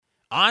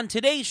On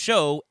today's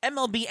show,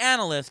 MLB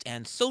analyst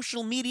and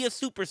social media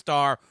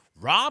superstar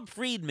Rob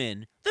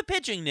Friedman, the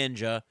pitching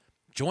ninja,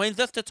 joins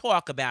us to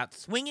talk about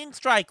swinging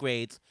strike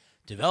rates,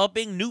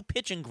 developing new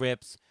pitching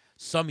grips,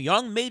 some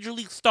young major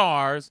league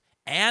stars,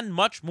 and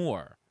much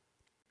more.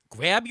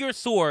 Grab your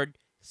sword,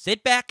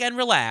 sit back and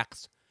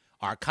relax.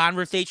 Our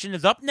conversation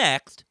is up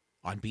next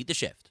on Beat the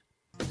Shift.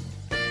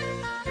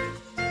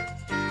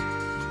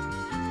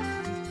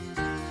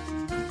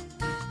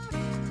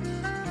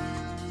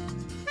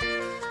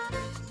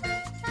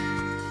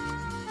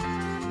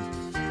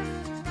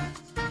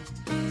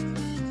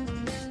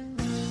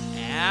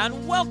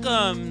 And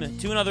welcome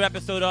to another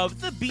episode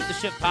of the Beat the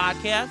Shift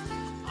podcast.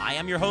 I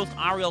am your host,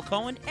 Ariel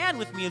Cohen, and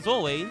with me as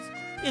always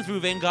is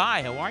Ruben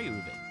Guy. How are you,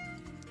 Ruben?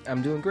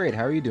 I'm doing great.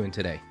 How are you doing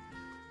today?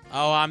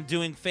 Oh, I'm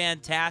doing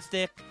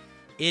fantastic.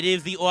 It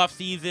is the off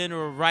season.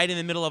 We're right in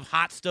the middle of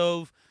hot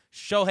stove.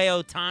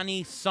 Shohei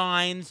Ohtani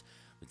signs.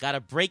 We got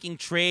a breaking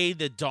trade.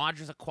 The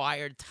Dodgers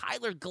acquired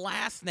Tyler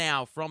Glass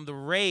now from the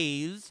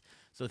Rays.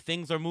 So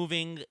things are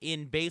moving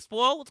in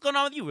baseball. What's going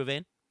on with you,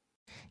 Ruben?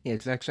 Yeah,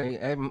 it's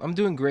actually, I'm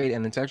doing great,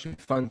 and it's actually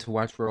fun to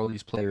watch where all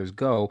these players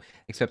go,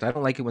 except I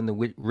don't like it when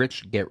the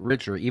rich get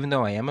richer. Even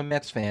though I am a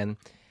Mets fan,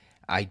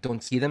 I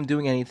don't see them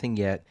doing anything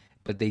yet,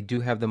 but they do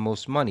have the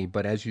most money.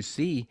 But as you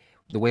see,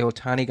 the way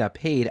Ohtani got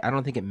paid, I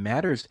don't think it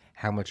matters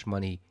how much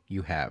money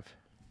you have.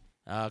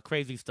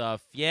 Crazy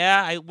stuff.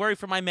 Yeah, I worry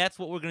for my Mets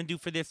what we're going to do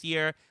for this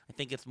year. I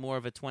think it's more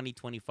of a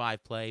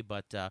 2025 play,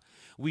 but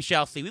we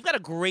shall see. We've got a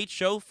great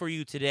show for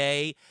you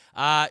today.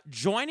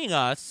 Joining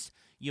us,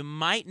 you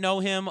might know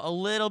him a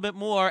little bit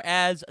more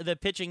as the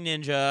pitching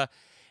ninja.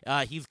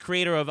 He's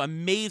creator of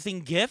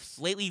amazing GIFs.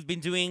 Lately, he's been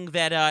doing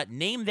that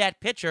Name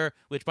That Pitcher,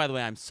 which, by the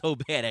way, I'm so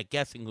bad at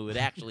guessing who it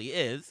actually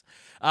is.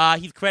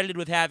 He's credited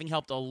with having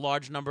helped a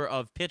large number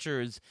of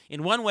pitchers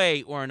in one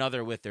way or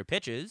another with their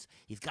pitches.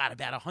 He's got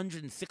about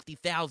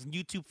 160,000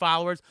 YouTube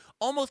followers,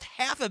 almost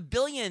 500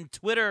 million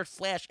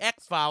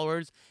Twitter/X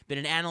followers, been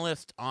an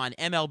analyst on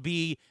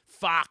MLB,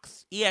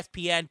 Fox,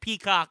 ESPN,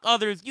 Peacock,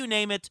 others, you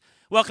name it.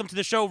 Welcome to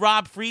the show,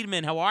 Rob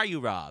Friedman. How are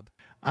you, Rob?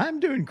 I'm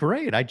doing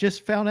great. I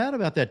just found out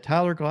about that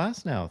Tyler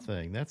Glasnow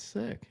thing. That's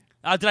sick.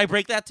 Did I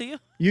break that to you?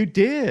 You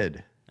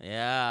did.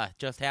 Yeah,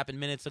 just happened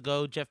minutes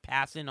ago. Jeff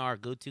Passan, our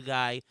go-to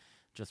guy,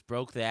 just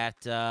broke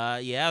that.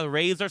 The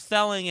Rays are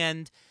selling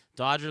and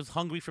Dodgers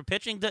hungry for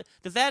pitching.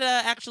 Does that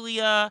actually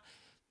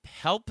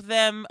help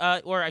them,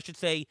 or I should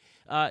say,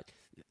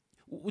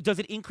 does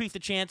it increase the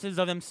chances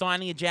of them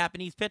signing a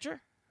Japanese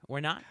pitcher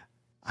or not?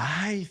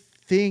 I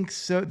think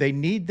so. They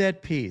need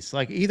that piece.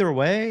 Like either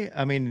way,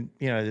 I mean,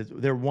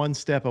 they're one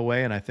step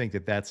away, and I think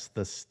that's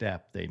the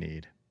step they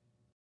need.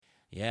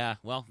 Yeah,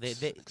 well, they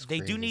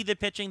do need the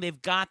pitching.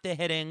 They've got the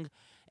hitting.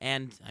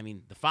 And, I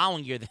mean, the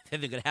following year, they're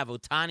going to have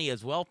Ohtani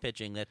as well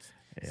pitching. That's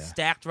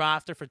stacked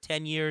roster for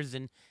 10 years.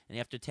 And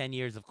after 10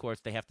 years, of course,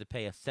 they have to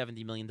pay a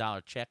 $70 million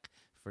check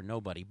for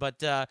nobody.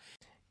 But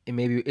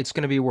Maybe it's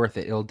going to be worth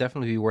it. It'll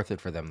definitely be worth it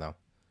for them, though.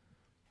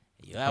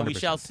 Yeah, 100%.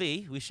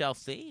 We shall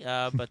see.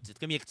 But it's going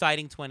to be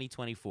exciting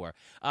 2024.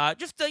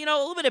 Just, a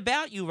little bit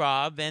about you,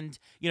 Rob. And,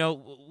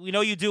 we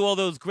know you do all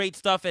those great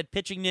stuff at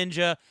Pitching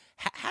Ninja.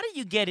 How did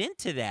you get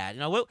into that?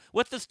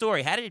 What's the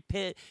story? How did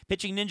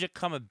Pitching Ninja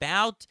come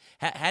about?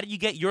 How did you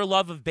get your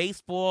love of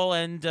baseball?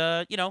 And,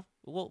 how'd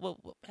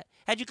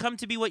you come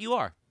to be what you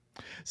are?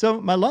 So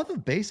my love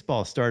of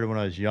baseball started when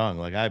I was young.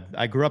 Like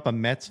I grew up a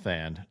Mets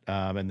fan,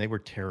 and they were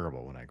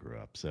terrible when I grew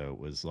up. So it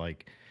was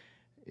like,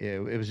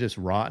 it was just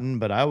rotten,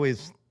 but I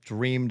always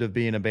dreamed of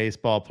being a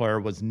baseball player,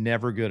 was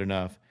never good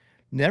enough.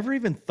 Never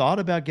even thought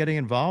about getting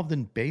involved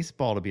in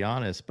baseball, to be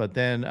honest. But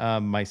then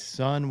my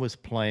son was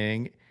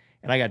playing,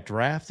 and I got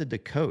drafted to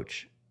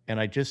coach. And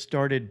I just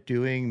started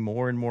doing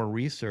more and more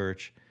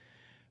research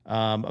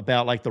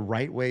about like the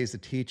right ways to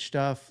teach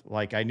stuff.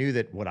 Like I knew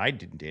that what I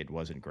did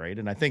wasn't great.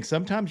 And I think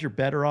sometimes you're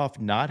better off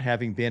not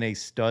having been a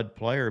stud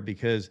player,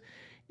 because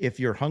if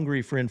you're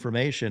hungry for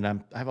information,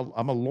 I'm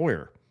a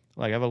lawyer.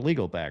 Like I have a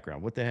legal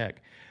background. What the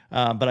heck?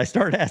 But I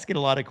started asking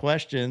a lot of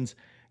questions,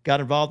 got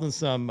involved in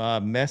some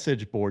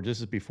message boards. This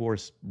is before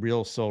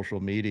real social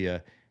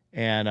media.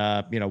 And,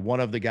 one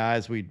of the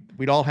guys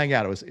we'd all hang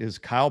out. It was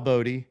Kyle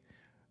Bodie,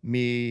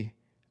 me,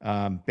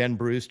 Ben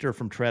Brewster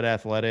from Tread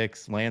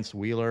Athletics, Lance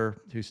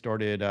Wheeler, who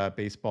started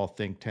Baseball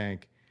Think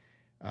Tank,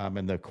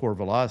 and the Core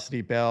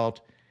Velocity Belt.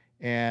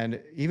 And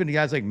even the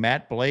guys like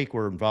Matt Blake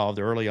were involved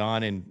early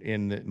on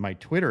in my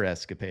Twitter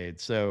escapade.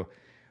 So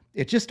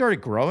it just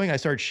started growing. I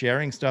started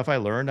sharing stuff I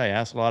learned. I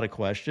asked a lot of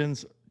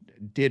questions,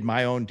 did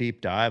my own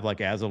deep dive.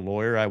 Like as a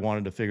lawyer, I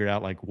wanted to figure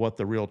out like what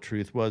the real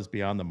truth was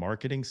beyond the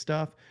marketing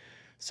stuff.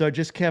 So I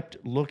just kept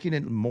looking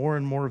at more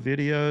and more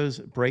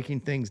videos, breaking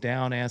things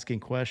down,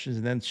 asking questions,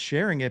 and then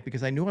sharing it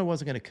because I knew I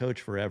wasn't going to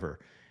coach forever.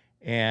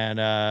 And,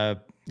 I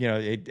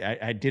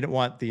didn't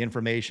want the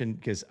information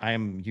because I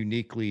am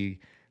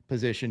uniquely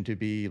positioned to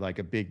be like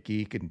a big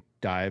geek and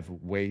dive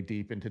way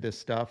deep into this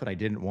stuff. And I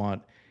didn't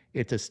want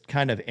it to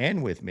kind of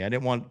end with me. I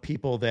didn't want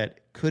people that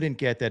couldn't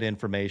get that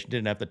information,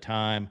 didn't have the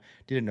time,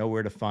 didn't know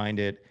where to find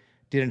it,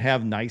 didn't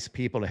have nice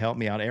people to help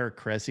me out. Eric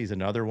Cressy's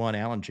another one.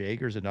 Alan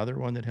Jager's another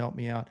one that helped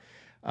me out.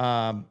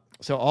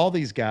 So all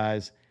these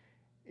guys,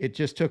 it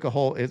just took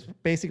it's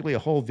basically a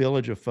whole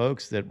village of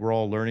folks that were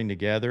all learning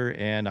together.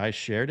 And I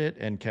shared it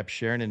and kept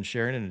sharing and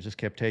sharing it, and it just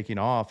kept taking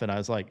off. And I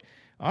was like,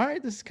 all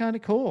right, this is kind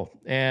of cool.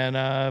 And,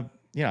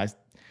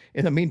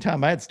 in the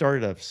meantime, I had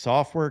started a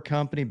software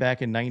company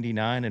back in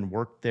 '99 and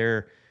worked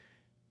there,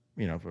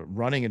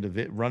 running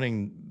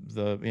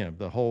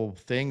the whole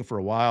thing for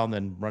a while, and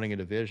then running a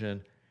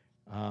division,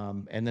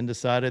 and then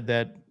decided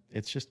that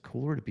it's just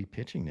cooler to be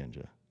pitching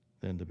ninja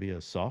than to be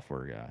a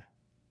software guy.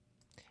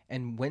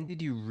 And when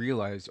did you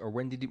realize, or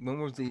when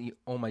was the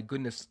oh my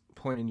goodness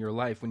point in your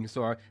life when you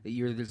saw that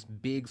you're this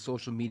big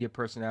social media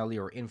personality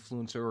or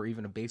influencer or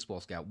even a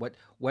baseball scout?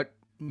 What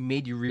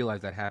made you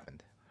realize that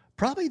happened?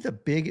 Probably the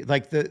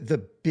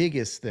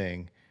biggest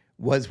thing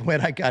was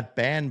when I got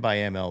banned by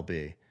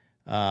MLB.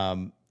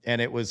 And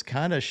it was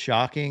kind of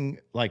shocking.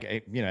 Like,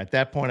 at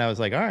that point I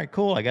was like, all right,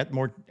 cool. I got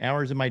more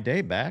hours in my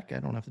day back. I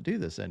don't have to do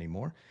this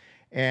anymore.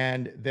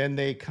 And then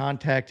they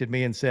contacted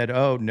me and said,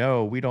 oh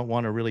no, we don't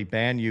want to really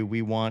ban you.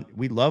 We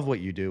love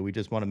what you do. We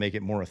just want to make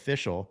it more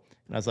official.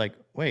 And I was like,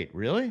 wait,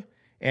 really?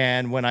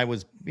 And when I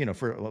was,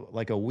 for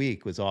like a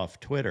week was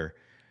off Twitter,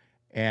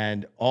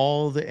 and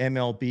all the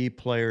MLB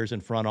players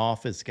and front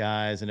office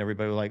guys and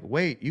everybody were like,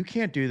 wait, you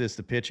can't do this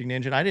to Pitching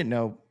Ninja. And I didn't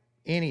know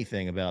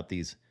anything about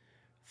these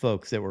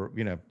folks that were,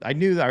 I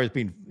knew that I was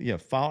being,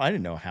 followed. I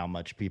didn't know how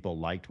much people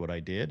liked what I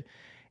did.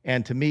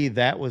 And to me,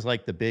 that was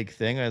like the big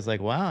thing. I was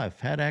like, wow, I've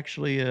had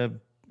actually an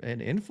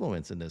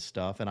influence in this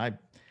stuff. And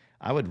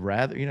I would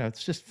rather,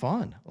 it's just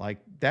fun. Like,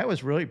 that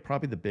was really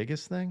probably the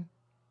biggest thing.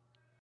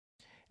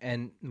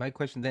 And my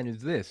question then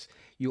is this: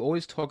 you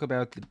always talk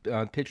about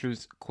the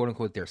pitchers, quote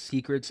unquote, their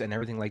secrets and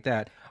everything like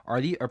that. Are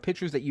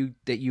pitchers that you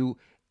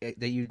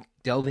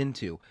delve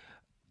into?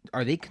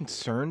 Are they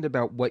concerned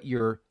about what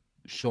you're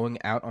showing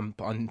out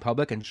on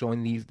public and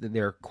showing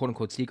their quote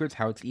unquote secrets?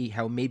 How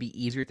it may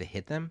be easier to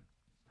hit them?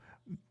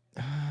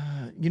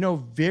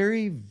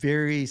 Very,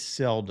 very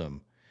seldom,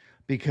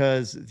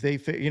 because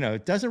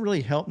it doesn't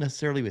really help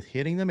necessarily with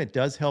hitting them. It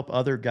does help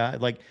other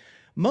guys. Like,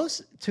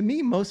 most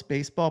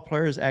baseball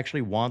players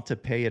actually want to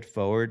pay it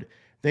forward.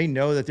 They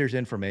know that there's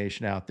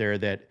information out there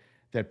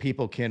that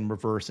people can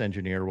reverse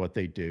engineer what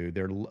they do.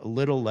 They're a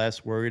little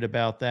less worried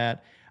about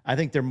that. I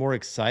think they're more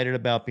excited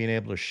about being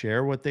able to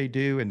share what they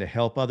do and to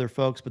help other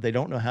folks, but they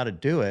don't know how to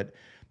do it,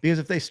 because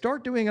if they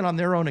start doing it on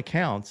their own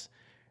accounts,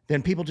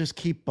 then people just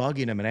keep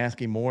bugging them and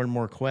asking more and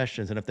more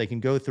questions. And if they can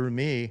go through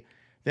me,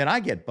 then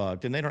I get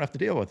bugged and they don't have to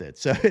deal with it.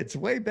 So it's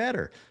way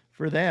better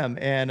for them.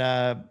 And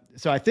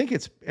so I think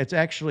it's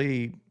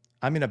actually,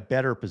 I'm in a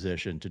better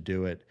position to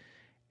do it.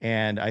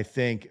 And I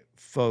think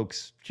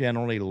folks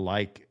generally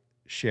like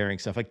sharing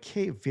stuff.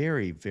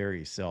 Very,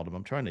 very seldom.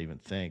 I'm trying to even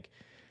think.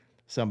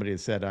 Somebody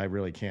has said, I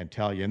really can't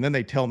tell you. And then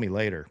they tell me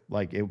later,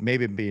 like, it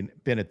maybe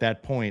been at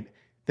that point,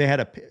 they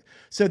had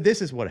so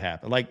this is what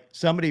happened. Like,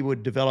 somebody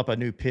would develop a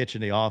new pitch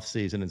in the off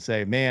season and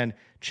say, man,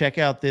 check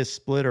out this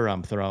splitter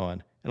I'm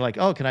throwing. And like,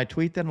 oh, can I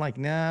tweet that? I'm like,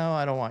 no,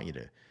 I don't want you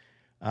to.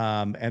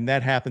 And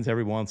that happens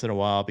every once in a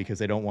while because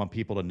they don't want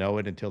people to know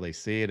it until they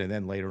see it. And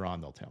then later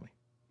on, they'll tell me.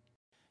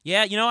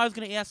 Yeah, I was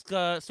going to ask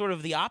sort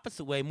of the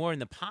opposite way, more in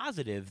the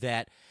positive,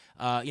 that,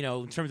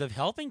 in terms of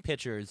helping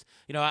pitchers.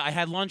 I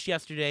had lunch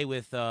yesterday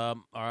with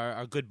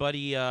our good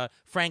buddy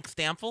Frank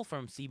Stamfel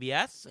from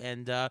CBS,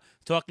 and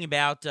talking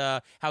about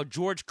how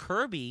George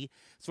Kirby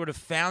sort of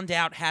found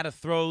out how to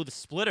throw the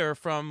splitter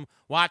from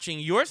watching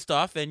your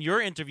stuff and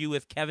your interview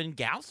with Kevin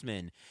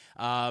Gausman.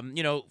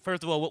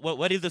 First of all,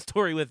 what is the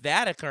story with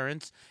that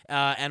occurrence?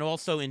 And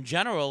also in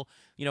general,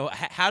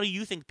 how do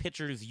you think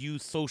pitchers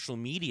use social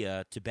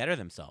media to better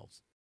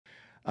themselves?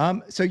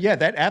 So yeah,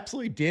 that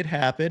absolutely did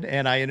happen.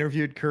 And I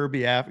interviewed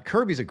Kirby after.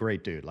 Kirby's a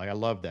great dude. Like, I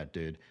love that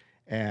dude,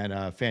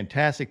 and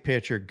fantastic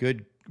pitcher,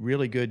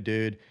 really good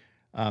dude.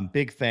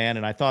 Big fan.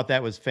 And I thought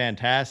that was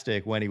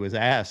fantastic when he was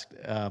asked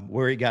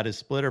where he got his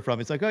splitter from.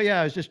 It's like, oh yeah,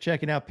 I was just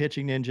checking out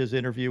Pitching Ninja's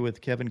interview with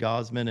Kevin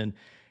Gausman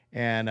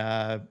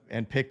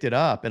and picked it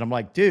up. And I'm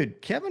like,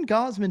 dude, Kevin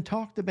Gausman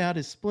talked about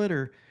his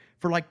splitter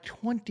for like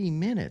 20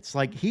 minutes.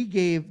 Like, he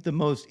gave the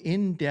most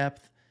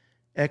in-depth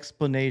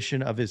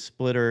explanation of his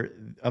splitter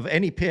of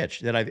any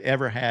pitch that I've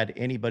ever had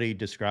anybody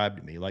describe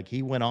to me. Like,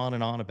 he went on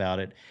and on about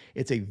it.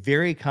 It's a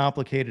very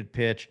complicated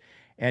pitch,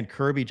 and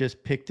Kirby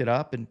just picked it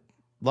up and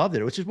loved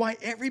it, which is why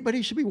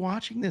everybody should be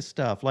watching this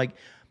stuff. Like,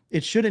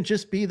 it shouldn't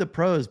just be the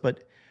pros,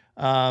 but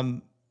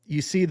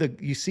you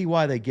see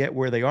why they get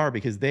where they are,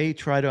 because they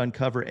try to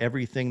uncover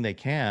everything they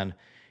can.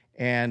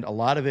 And a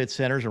lot of it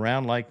centers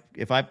around, like,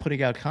 if I'm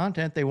putting out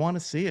content, they want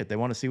to see it. They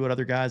want to see what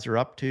other guys are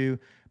up to,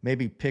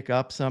 maybe pick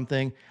up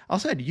something. I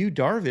also had Yu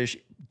Darvish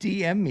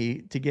DM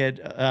me to get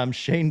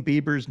Shane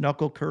Bieber's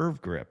knuckle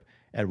curve grip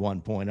at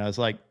one point. I was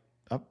like,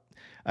 I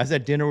was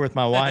at dinner with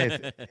my wife.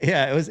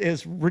 Yeah, it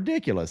was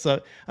ridiculous.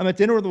 So I'm at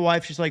dinner with the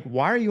wife. She's like,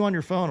 why are you on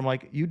your phone? I'm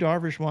like, Yu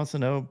Darvish wants to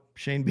know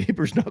Shane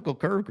Bieber's knuckle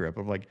curve grip.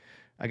 I'm like,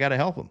 I got to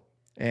help him.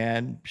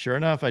 And sure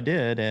enough, I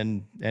did.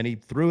 And he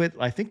threw it,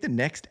 I think, the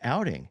next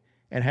outing.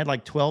 and had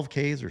like 12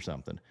 Ks or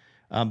something.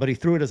 But he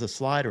threw it as a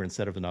slider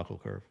instead of a knuckle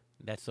curve.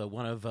 That's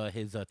one of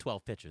his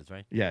 12 pitches,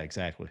 right? Yeah,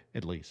 exactly.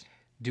 At least.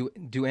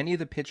 Do any of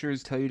the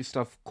pitchers tell you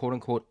stuff quote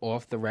unquote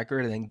off the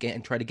record and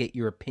then try to get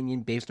your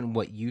opinion based on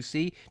what you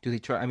see? Do they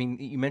try? I mean,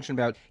 you mentioned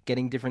about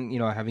getting different,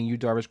 having you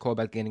Darvish call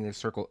about getting a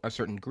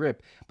certain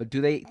grip, but do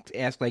they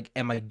ask like,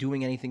 am I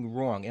doing anything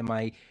wrong? Am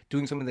I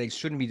doing something that I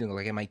shouldn't be doing?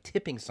 Like, am I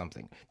tipping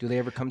something? Do they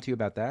ever come to you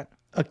about that?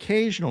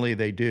 Occasionally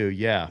they do,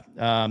 yeah.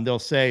 They'll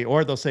say,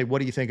 what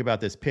do you think about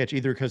this pitch?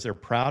 Either because they're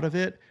proud of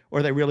it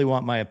or they really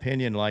want my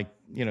opinion. Like,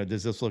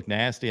 does this look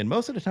nasty? And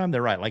most of the time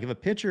they're right. Like if a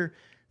pitcher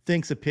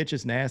thinks a pitch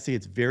is nasty,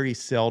 it's very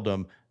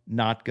seldom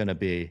not going to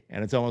be.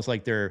 And it's almost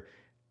like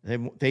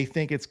they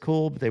think it's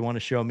cool, but they want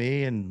to show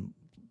me, and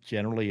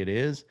generally it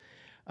is.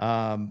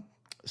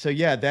 So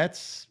yeah,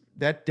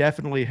 that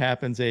definitely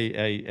happens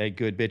a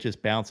good bit,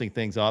 just bouncing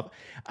things off.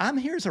 I'm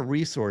here as a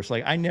resource.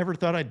 Like I never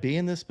thought I'd be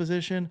in this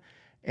position.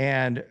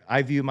 And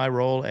I view my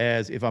role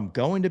as if I'm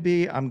going to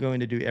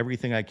do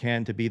everything I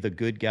can to be the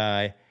good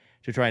guy,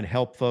 to try and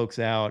help folks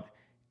out.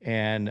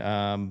 And,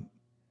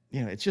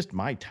 it's just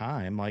my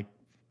time. Like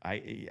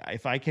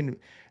if I can,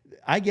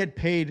 I get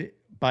paid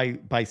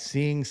by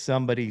seeing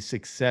somebody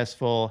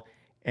successful.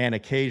 And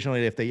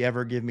occasionally if they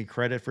ever give me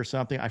credit for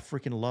something, I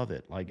freaking love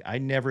it. Like I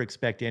never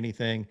expect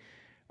anything.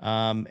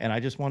 And I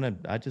just want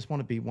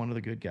to be one of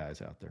the good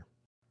guys out there.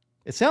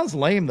 It sounds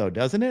lame though,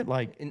 doesn't it?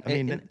 Like,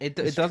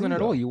 it doesn't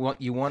at all. You want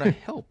to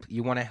help.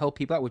 You want to help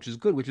people out, which is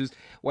good. Which is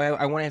why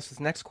I want to ask this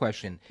next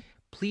question.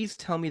 Please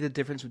tell me the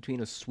difference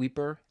between a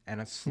sweeper and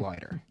a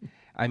slider.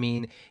 I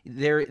mean,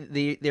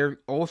 they're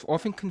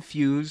often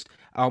confused.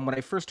 When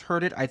I first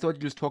heard it, I thought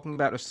you was talking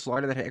about a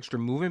slider that had extra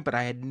movement, but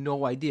I had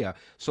no idea.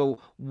 So,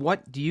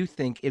 what do you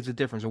think is the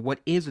difference, or what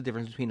is the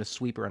difference between a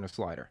sweeper and a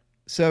slider?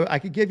 So, I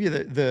could give you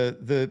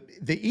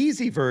the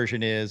easy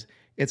version is.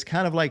 It's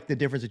kind of like the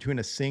difference between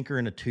a sinker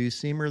and a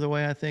two-seamer, the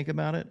way I think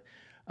about it.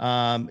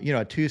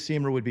 A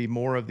two-seamer would be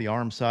more of the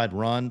arm side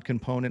run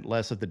component,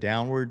 less of the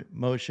downward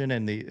motion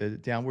and the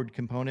downward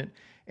component.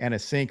 And a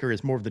sinker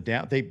is more of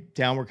the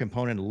downward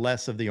component,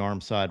 less of the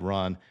arm side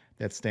run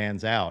that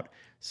stands out.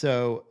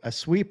 So a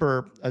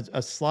sweeper,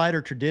 a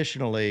slider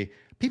traditionally,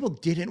 people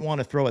didn't want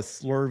to throw a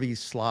slurvy,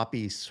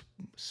 sloppy,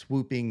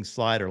 swooping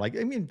slider.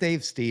 Dave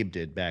Stieb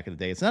did back in the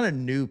day. It's not a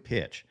new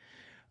pitch.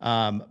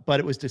 But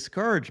it was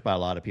discouraged by a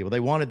lot of people. They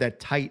wanted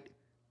that tight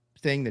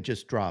thing that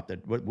just dropped,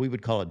 that what we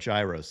would call a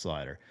gyro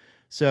slider.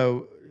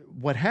 So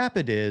what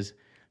happened is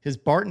his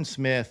Barton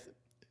Smith,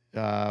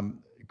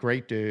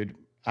 great dude.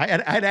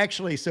 I'd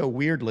actually, so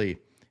weirdly,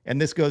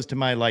 and this goes to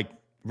my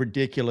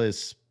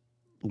ridiculous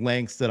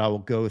lengths that I will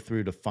go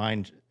through to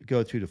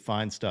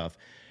find stuff.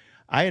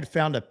 I had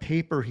found a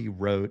paper he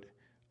wrote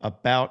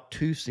about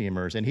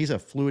two-seamers, and he's a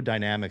fluid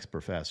dynamics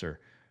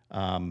professor.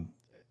 And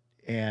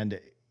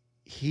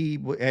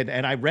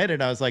I read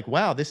it. I was like,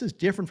 wow, this is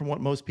different from what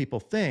most people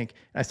think.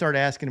 And I started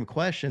asking him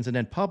questions and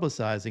then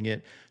publicizing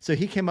it. So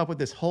he came up with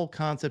this whole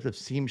concept of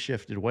seam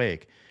shifted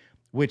wake,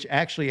 which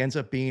actually ends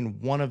up being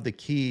one of the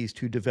keys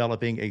to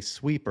developing a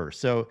sweeper.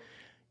 So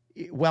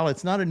while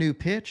it's not a new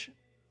pitch,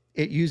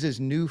 it uses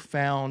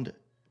newfound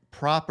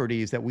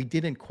properties that we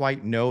didn't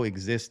quite know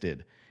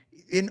existed.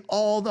 In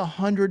all the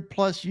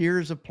 100+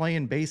 years of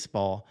playing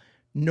baseball,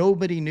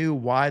 nobody knew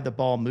why the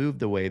ball moved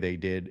the way they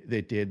did.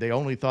 They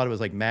only thought it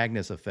was like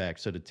Magnus effect,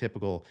 so the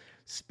typical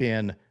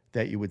spin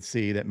that you would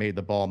see that made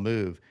the ball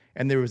move.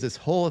 And there was this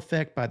whole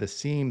effect by the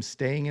seam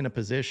staying in a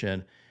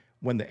position.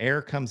 When the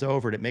air comes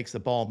over it, it makes the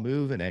ball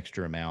move an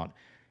extra amount.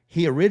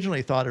 He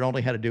originally thought it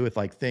only had to do with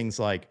things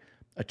like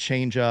a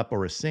changeup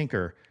or a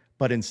sinker,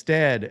 but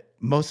instead,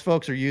 most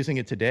folks are using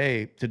it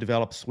today to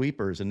develop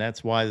sweepers, and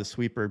that's why the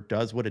sweeper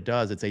does what it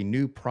does. It's a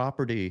new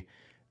property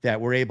that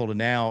we're able to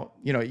now,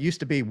 it used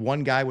to be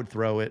one guy would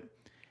throw it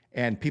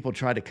and people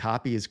try to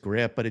copy his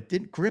grip,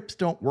 but grips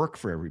don't work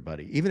for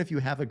everybody. Even if you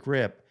have a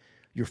grip,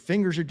 your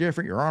fingers are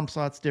different, your arm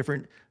slot's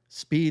different,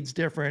 speed's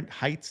different,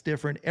 height's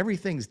different,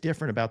 everything's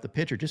different about the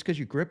pitcher. Just because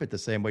you grip it the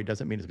same way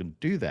doesn't mean it's going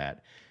to do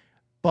that.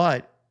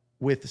 But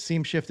with the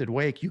seam shifted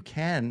wake, you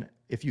can,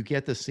 if you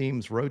get the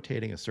seams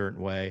rotating a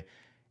certain way,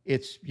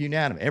 it's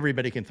unanimous.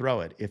 Everybody can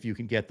throw it if you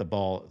can get the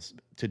ball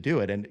to do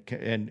it.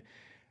 And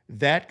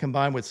that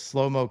combined with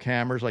slow-mo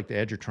cameras like the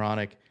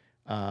Edgertronic,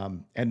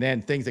 and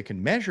then things that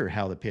can measure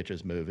how the pitch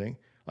is moving,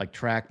 like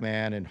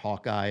TrackMan and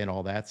Hawkeye and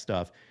all that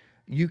stuff,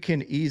 you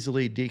can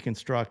easily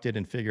deconstruct it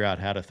and figure out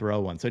how to throw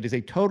one. So it is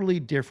a totally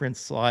different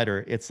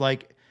slider. It's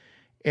like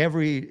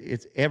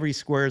every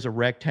square is a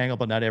rectangle,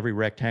 but not every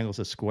rectangle is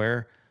a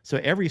square. So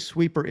every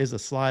sweeper is a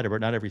slider,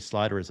 but not every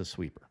slider is a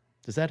sweeper.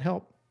 Does that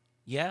help?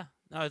 Yeah.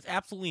 No, it's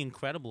absolutely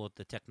incredible with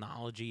the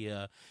technology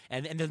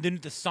and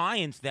the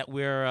science that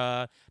we're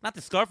not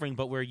discovering,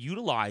 but we're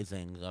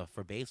utilizing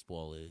for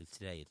baseball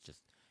today. It's just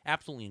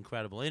absolutely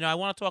incredible. I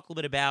want to talk a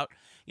little bit about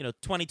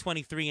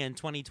 2023 and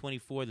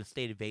 2024, the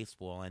state of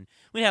baseball, and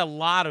we had a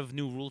lot of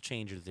new rule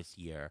changes this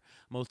year.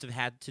 Most have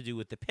had to do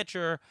with the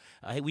pitcher.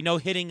 We know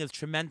hitting is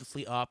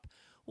tremendously up.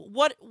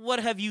 What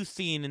have you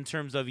seen in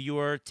terms of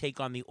your take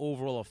on the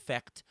overall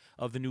effect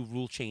of the new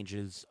rule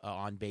changes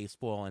on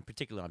baseball, and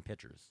particularly on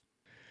pitchers?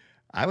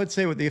 I would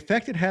say what the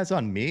effect it has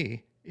on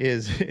me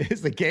is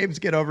is the games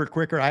get over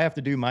quicker. I have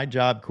to do my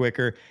job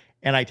quicker,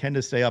 and I tend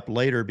to stay up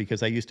later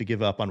because I used to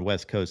give up on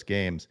West Coast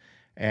games,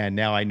 and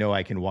now I know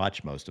I can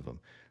watch most of them.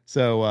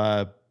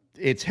 So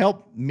it's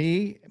helped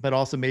me, but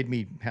also made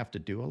me have to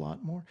do a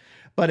lot more.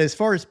 But as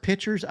far as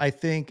pitchers, I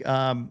think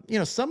some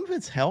of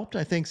it's helped.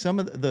 I think some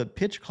of the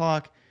pitch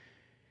clock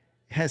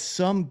has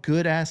some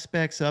good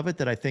aspects of it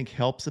that I think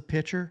helps a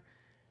pitcher.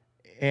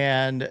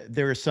 And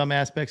there are some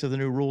aspects of the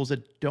new rules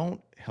that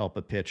don't help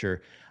a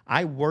pitcher.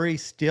 I worry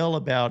still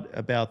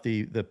about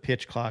the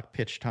pitch clock,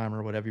 pitch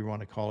timer, whatever you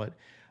want to call it,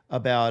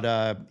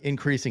 about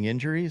increasing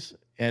injuries.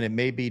 And it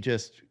may be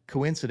just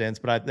coincidence,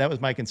 but that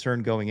was my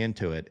concern going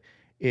into it,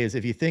 is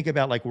if you think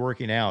about like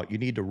working out, you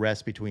need to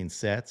rest between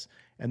sets.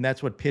 And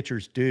that's what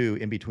pitchers do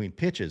in between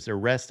pitches. They're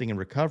resting and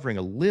recovering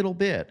a little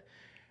bit.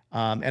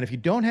 And if you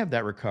don't have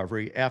that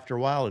recovery, after a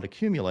while it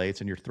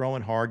accumulates and you're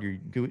throwing hard, you're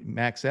doing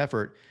max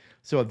effort.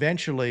 So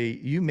eventually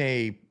you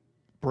may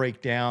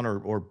break down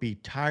or be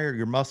tired.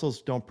 Your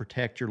muscles don't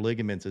protect your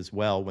ligaments as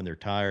well when they're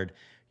tired.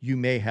 You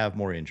may have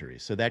more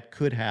injuries. So that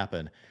could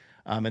happen.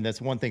 And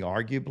that's one thing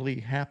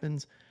arguably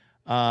happens.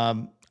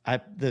 The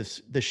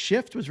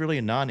shift was really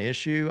a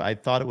non-issue. I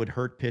thought it would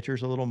hurt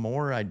pitchers a little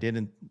more. I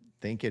didn't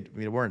think it. I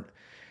mean,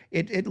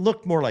 it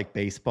looked more like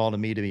baseball to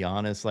me, to be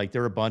honest. Like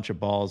there were a bunch of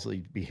balls that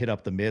would be hit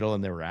up the middle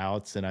and there were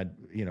outs, and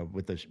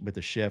with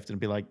the shift, and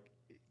be like,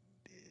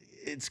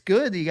 it's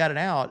good that you got it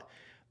out,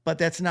 but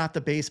that's not the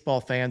baseball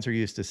fans are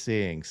used to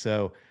seeing.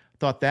 So I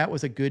thought that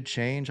was a good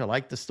change. I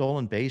like the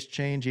stolen base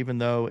change, even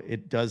though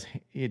it does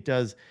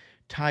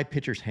tie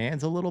pitchers'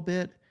 hands a little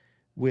bit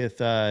with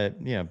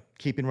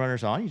keeping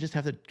runners on. You just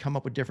have to come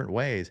up with different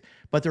ways.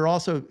 But there are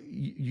also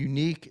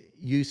unique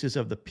uses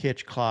of the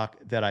pitch clock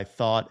that I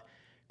thought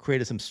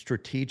created some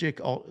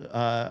strategic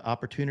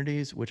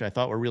opportunities, which I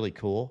thought were really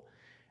cool.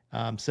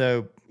 I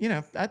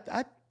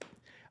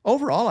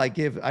overall, I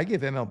give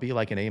MLB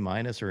like an A-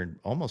 or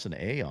almost an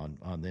A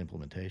on the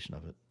implementation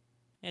of it.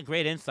 Yeah,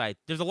 great insight.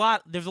 There's a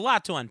lot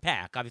to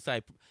unpack. Obviously,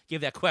 I give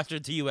that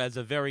question to you as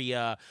a very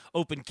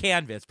open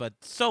canvas, but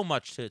so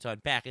much to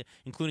unpack,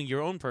 including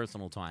your own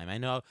personal time. I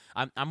know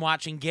I'm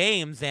watching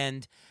games,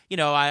 and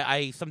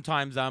I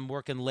sometimes I'm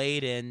working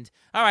late, and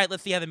all right,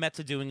 let's see how the Mets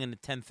are doing in the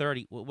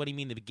 10:30. What do you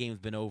mean the game's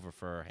been over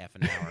for half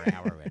an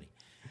hour already?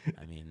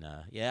 I mean,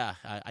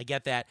 I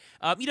get that.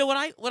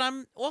 What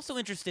I'm also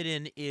interested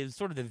in is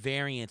sort of the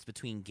variance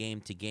between game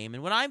to game,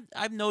 and what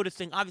I'm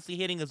noticing, obviously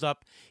hitting is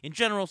up in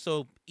general,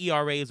 so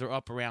ERAs are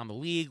up around the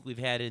league. We've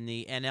had in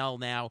the NL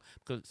now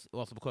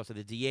because of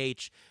the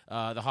DH,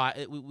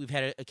 we've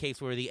had a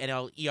case where the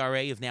NL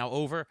ERA is now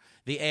over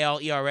the AL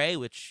ERA,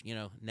 which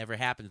never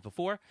happens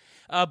before.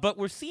 But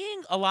we're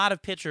seeing a lot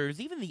of pitchers,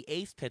 even the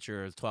ace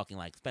pitchers, talking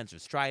like Spencer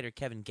Strider,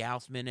 Kevin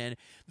Gausman, and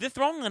they're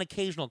throwing an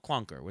occasional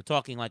clunker. We're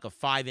talking like a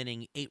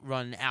 5-inning,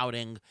 8-run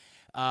outing.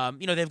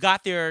 They've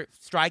got their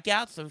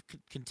strikeouts are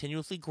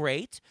continuously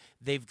great.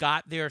 They've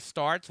got their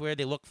starts where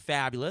they look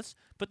fabulous,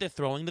 but they're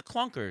throwing the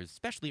clunkers,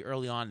 especially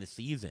early on in the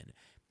season.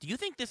 Do you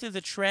think this is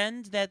a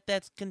trend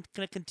that's going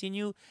to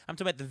continue? I'm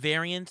talking about the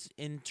variance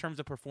in terms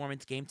of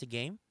performance game to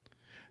game.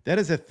 That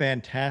is a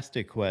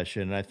fantastic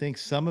question. And I think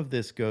some of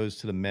this goes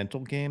to the mental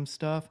game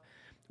stuff,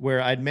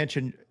 where I'd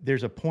mentioned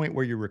there's a point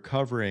where you're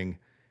recovering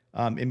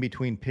in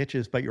between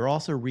pitches, but you're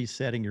also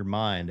resetting your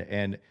mind.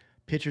 And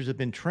pitchers have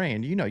been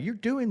trained. You're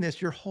doing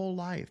this your whole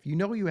life.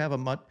 You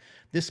have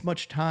this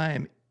much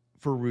time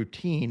for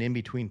routine in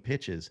between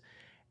pitches.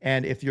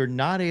 And if you're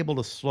not able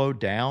to slow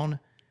down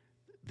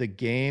the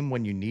game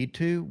when you need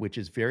to, which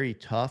is very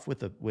tough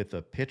with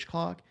a pitch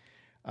clock,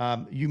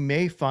 you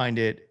may find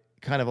it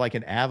kind of like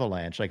an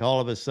avalanche. Like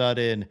all of a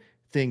sudden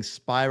things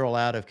spiral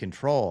out of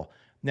control.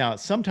 Now,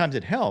 sometimes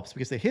it helps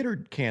because the hitter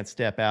can't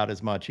step out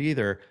as much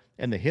either,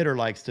 and the hitter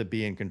likes to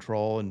be in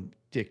control and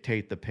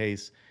dictate the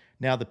pace.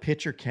 Now the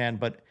pitcher can,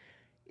 but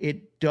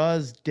it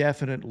does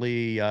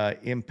definitely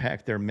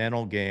impact their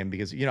mental game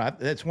because,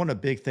 that's one of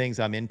the big things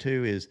I'm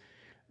into is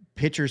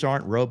pitchers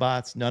aren't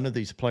robots. None of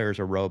these players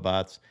are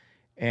robots.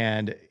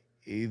 And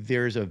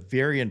there's a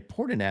very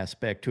important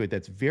aspect to it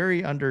that's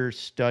very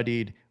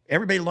understudied.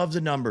 Everybody loves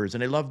the numbers,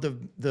 and they love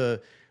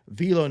the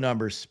velo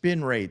numbers,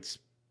 spin rates.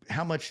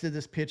 How much did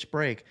this pitch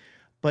break?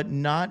 But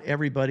not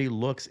everybody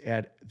looks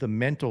at the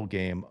mental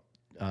game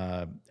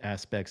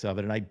aspects of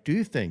it. And I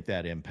do think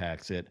that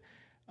impacts it.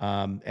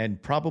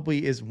 And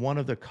probably is one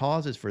of the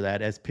causes for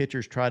that as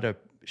pitchers try to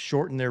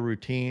shorten their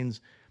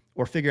routines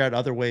or figure out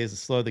other ways to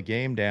slow the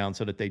game down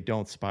so that they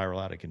don't spiral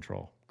out of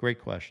control.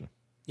 Great question.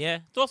 Yeah,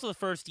 it's also the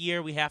first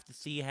year. We have to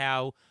see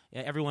how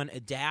everyone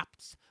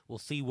adapts. We'll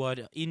see what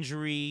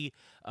injury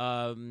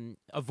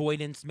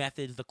avoidance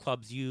methods the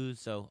clubs use.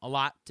 So a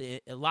lot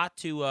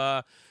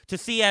to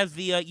see as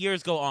the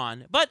years go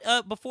on. But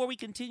before we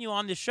continue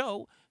on the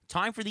show,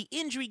 time for the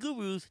Injury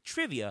Gurus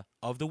Trivia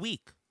of the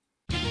Week.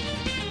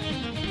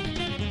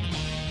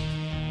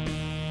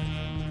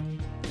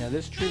 Now,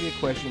 this trivia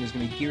question is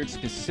going to be geared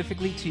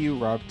specifically to you,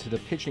 Rob, to the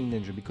pitching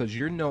ninja, because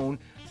you're known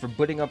for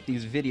putting up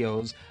these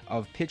videos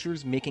of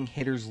pitchers making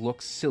hitters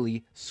look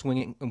silly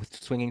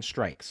swinging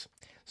strikes.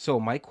 So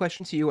my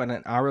question to you,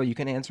 and Ariel, you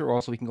can answer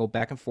also. We can go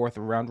back and forth,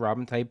 a round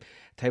robin type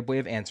way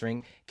of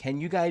answering.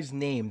 Can you guys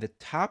name the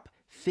top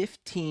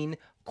 15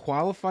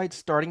 qualified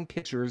starting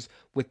pitchers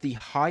with the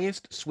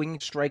highest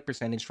swinging strike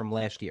percentage from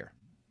last year?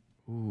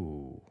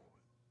 Ooh,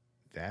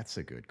 that's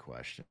a good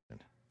question.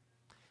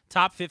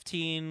 Top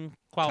 15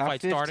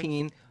 qualified Top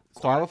 15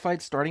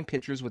 qualified starting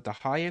pitchers with the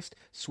highest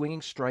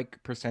swinging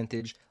strike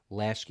percentage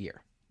last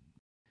year.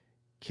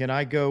 Can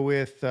I go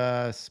with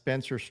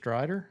Spencer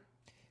Strider?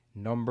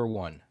 Number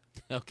 1.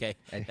 Okay.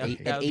 At That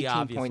would be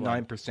obvious one.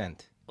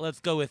 18.9%. Let's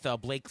go with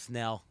Blake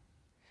Snell.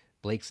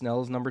 Blake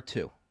Snell is number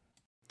 2.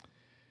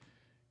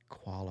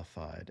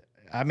 Qualified.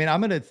 I mean, I'm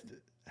gonna.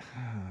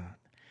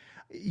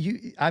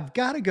 I've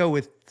got to go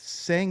with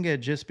Senga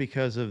just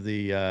because of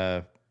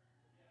the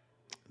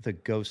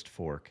ghost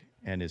fork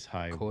and his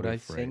high. Kodai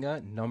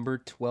Senga, number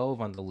 12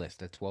 on the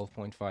list at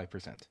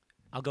 12.5%.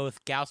 I'll go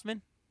with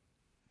Gaussman.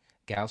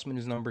 Gaussman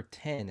is number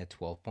 10 at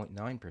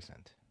 12.9%.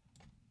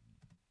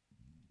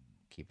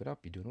 Keep it up.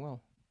 You're doing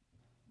well.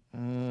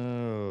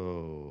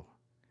 Oh.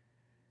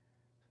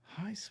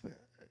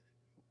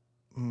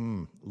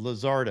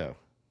 Luzardo.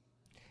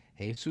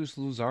 Jesus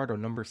Luzardo,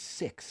 number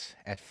 6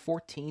 at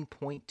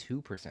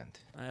 14.2%.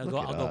 I'll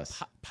go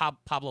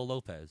Pablo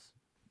Lopez.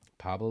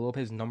 Pablo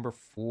Lopez, number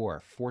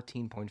 4,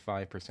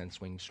 14.5%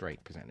 swing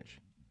strike percentage.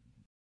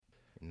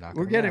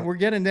 We're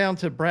getting down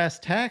to brass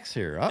tacks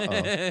here.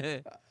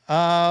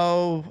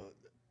 Uh-oh.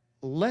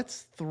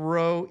 Let's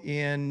throw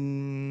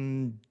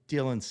in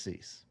Dylan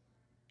Cease.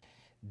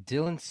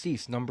 Dylan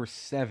Cease, number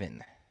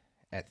 7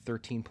 at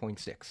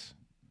 13.6.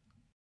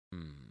 You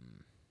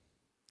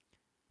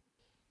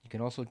can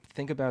also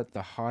think about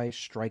the high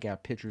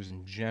strikeout pitchers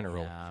in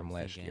general from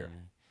last year.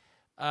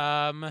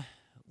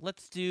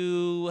 Let's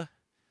do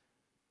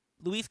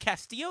Luis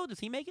Castillo. Does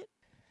he make it?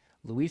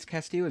 Luis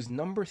Castillo is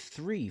number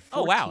 3.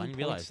 Oh, wow. I didn't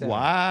realize. Wow. Wow. Yes.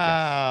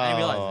 I didn't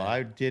realize that.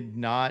 I did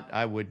not.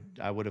 I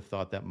would have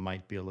thought that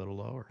might be a little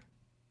lower.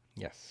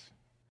 Yes.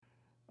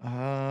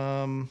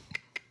 Got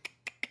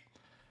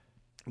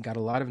a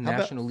lot of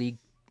National League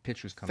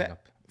pitchers coming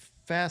up.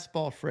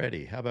 Fastball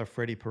Freddie. How about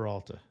Freddie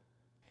Peralta?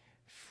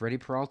 Freddie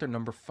Peralta,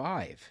 number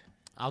 5.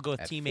 I'll go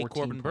with teammate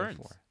Corbin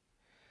Burns.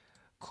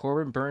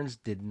 Corbin Burns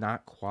did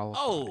not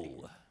qualify.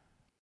 Oh.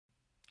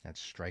 That's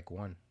strike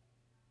 1.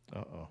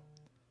 Uh-oh.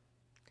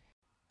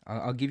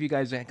 I'll give you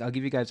guys a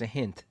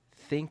hint.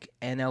 Think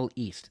NL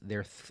East. There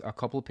are a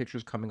couple of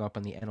pitchers coming up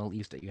on the NL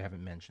East that you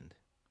haven't mentioned.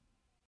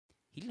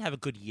 He didn't have a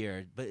good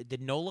year, but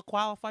did Nola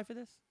qualify for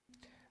this?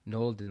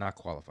 Nola did not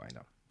qualify,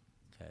 no.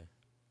 Okay.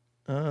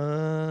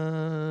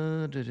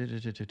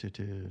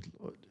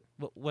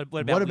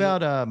 What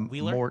about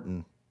Wheeler?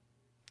 Morton?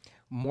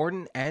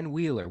 Morton and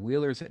Wheeler.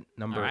 Wheeler's at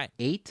number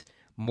 8.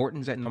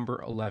 Morton's at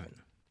number 11.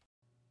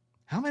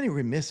 How many are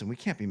we missing? We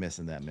can't be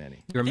missing that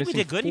many. You're missing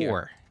we did good 4.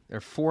 Here. There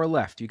are 4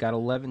 left. You got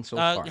 11 so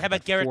far. How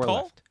about Garrett 4 Cole?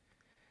 left.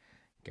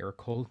 Garrett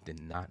Cole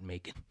did not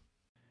make it.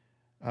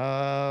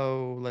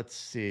 Oh, let's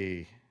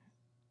see.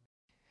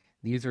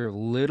 These are a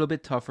little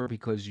bit tougher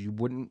because you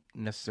wouldn't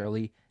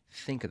necessarily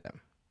think of them.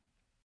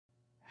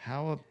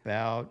 How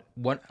about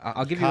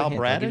I'll give Kyle you a hint.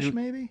 Bradish,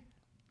 maybe?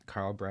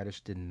 Kyle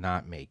Bradish did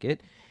not make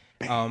it.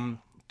 2 of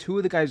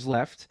the guys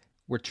left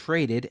were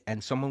traded,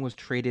 and someone was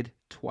traded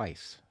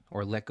twice,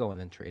 or let go and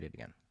then traded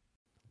again.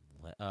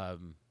 Let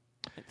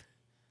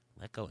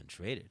go and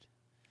traded.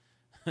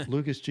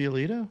 Lucas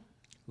Giolito?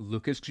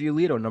 Lucas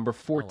Giolito, number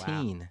 14.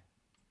 Oh, wow.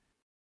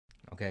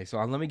 Okay, so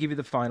let me give you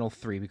the final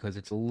 3 because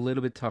it's a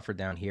little bit tougher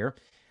down here.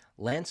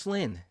 Lance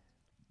Lynn.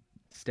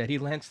 Steady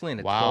Lance Lynn.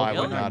 At Wow, I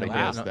 12. would not have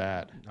Wow. guessed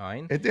that.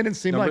 9. It didn't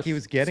seem Number like he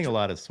was getting a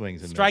lot of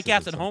swings and Strikeouts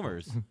misses and at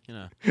homers. some You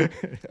know.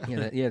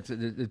 It's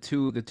the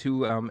two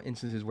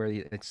instances where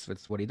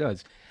it's what he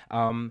does.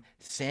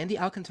 Sandy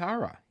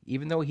Alcantara,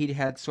 even though he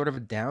had sort of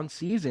a down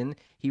season,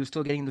 he was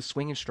still getting the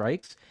swing and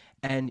strikes.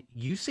 And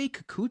Yusei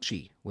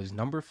Kikuchi was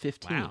number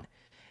 15. Wow.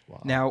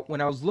 Wow. Now, when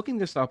I was looking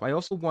this up, I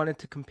also wanted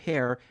to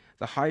compare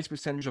the highest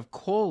percentage of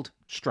called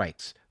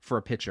strikes for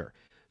a pitcher.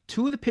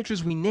 2 of the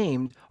pitchers we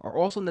named are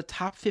also in the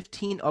top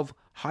 15 of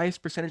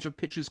highest percentage of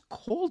pitchers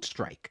called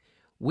strike.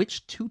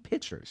 Which 2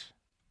 pitchers?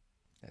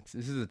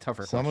 This is a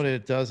tougher Somebody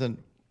question.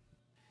 that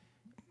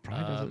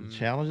probably doesn't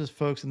challenges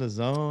folks in the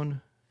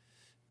zone.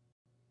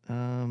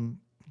 I'll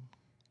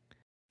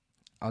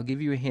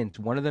give you a hint.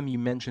 One of them you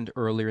mentioned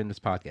earlier in this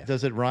podcast.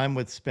 Does it rhyme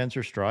with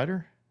Spencer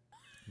Strider?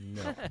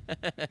 No.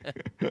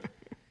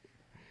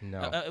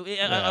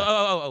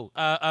 No.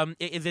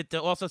 Is it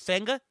also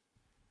Senga?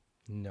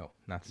 No,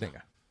 not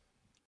Senga.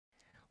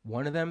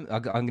 One of them,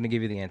 I'm going to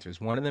give you the answers.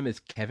 One of them is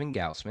Kevin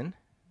Gaussman.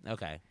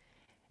 Okay.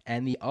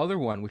 And the other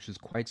one, which was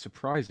quite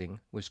surprising,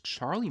 was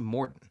Charlie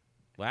Morton.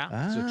 Wow.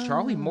 So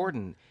Charlie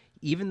Morton,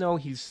 even though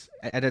he's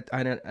at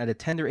a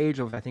tender age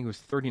of, I think it was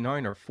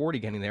 39 or 40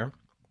 getting there,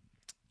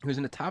 he was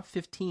in the top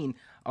 15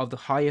 of the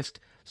highest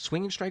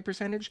swinging strike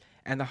percentage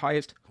and the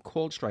highest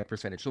cold strike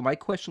percentage. So my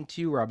question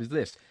to you, Rob, is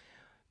this.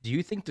 Do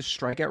you think the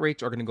strikeout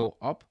rates are going to go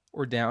up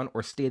or down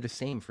or stay the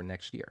same for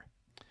next year?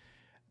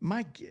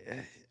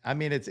 I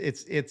mean,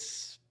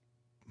 it's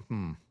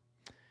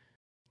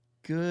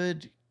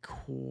good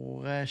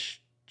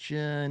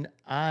question.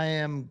 I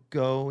am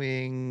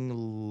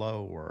going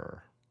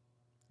lower,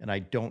 and I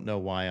don't know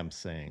why I'm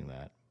saying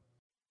that.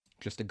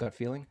 Just a gut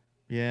feeling?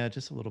 Yeah,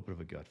 just a little bit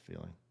of a gut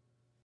feeling.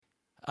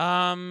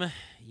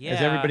 Yeah.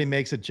 As everybody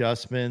makes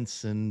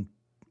adjustments and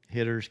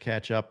hitters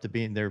catch up to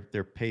being their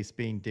pace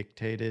being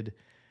dictated,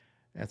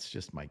 that's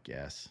just my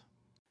guess.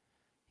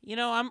 You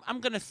know, I'm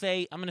gonna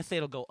say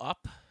it'll go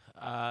up,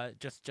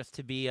 just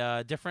to be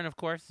different, of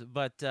course.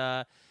 But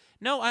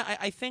no,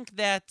 I think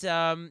that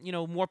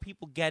more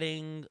people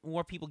getting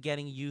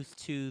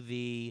used to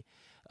the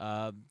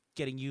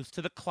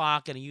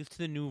clock, getting used to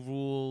the new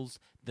rules,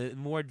 the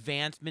more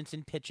advancements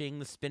in pitching,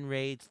 the spin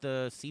rates,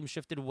 the seam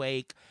shifted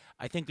wake.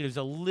 I think there's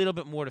a little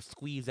bit more to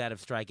squeeze out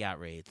of strikeout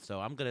rates. So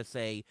I'm gonna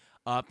say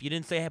up. You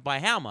didn't say by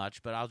how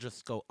much, but I'll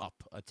just go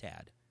up a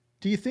tad.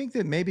 Do you think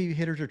that maybe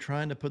hitters are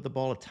trying to put the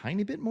ball a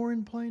tiny bit more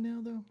in play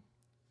now, though?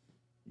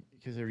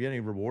 Because they're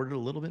getting rewarded a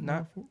little bit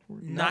more for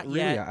it? Not really.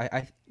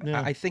 yet.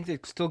 I think they're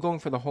still going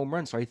for the home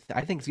run. So I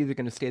think it's either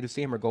going to stay the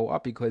same or go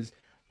up because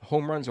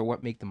home runs are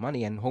what make the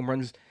money, and home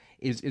runs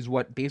is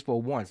what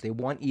baseball wants. They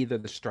want either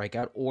the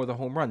strikeout or the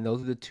home run.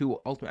 Those are the two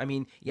ultimate. I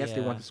mean, yes,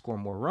 they want to score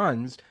more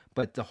runs,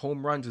 but the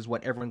home runs is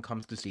what everyone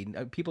comes to see.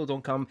 People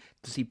don't come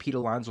to see Pete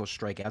Alonso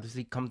strike out.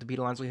 They come to Pete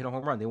Alonso hit a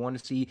home run. They want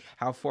to see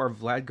how far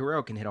Vlad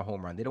Guerrero can hit a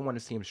home run. They don't want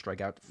to see him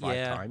strike out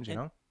five times, you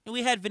know? And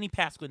we had Vinny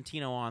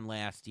Pasquantino on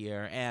last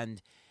year,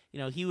 and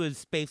he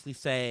was basically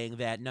saying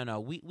that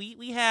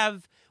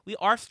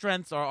our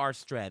strengths are our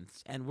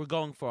strengths, and we're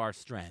going for our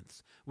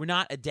strengths. We're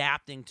not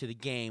adapting to the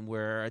game.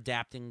 We're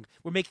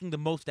making the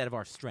most out of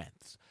our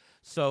strengths.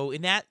 So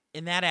in that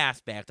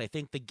aspect, I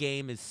think the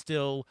game is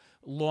still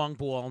long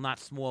ball, not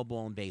small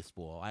ball in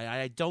baseball.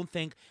 I don't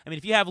think. I mean,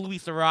 if you have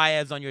Luis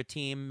Arias on your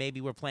team, maybe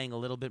we're playing a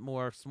little bit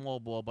more small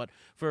ball. But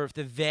for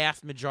the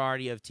vast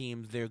majority of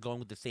teams, they're going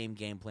with the same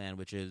game plan,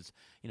 which is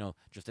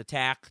just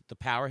attack. The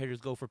power hitters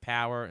go for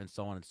power, and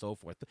so on and so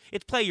forth.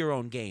 It's play your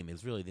own game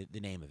is really the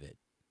name of it.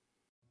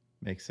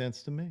 Makes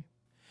sense to me.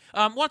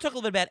 I want to talk a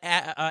little bit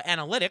about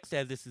analytics,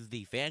 as this is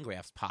the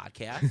Fangraphs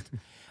podcast.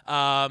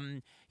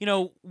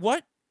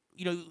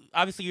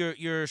 Obviously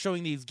you're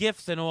showing these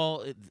GIFs and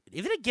all.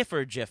 Is it a GIF or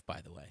a GIF, by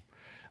the way?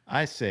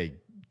 I say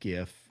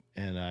GIF,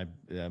 and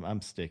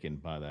I'm sticking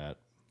by that.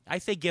 I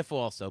say GIF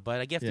also, but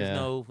I guess there's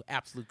no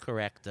absolute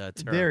correct term.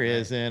 There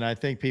is, and I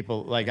think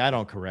people, I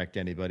don't correct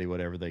anybody,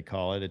 whatever they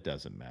call it. It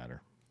doesn't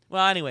matter.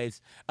 Well, anyways,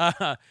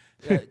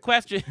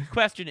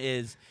 question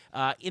is,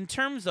 in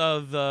terms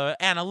of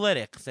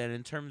analytics and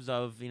in terms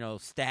of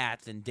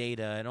stats and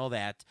data and all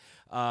that,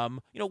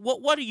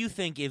 what do you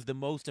think is the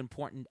most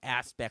important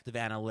aspect of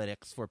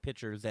analytics for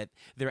pitchers that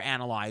they're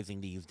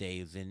analyzing these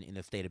days in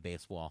the state of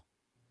baseball?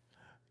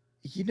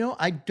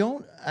 I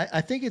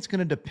think it's going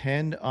to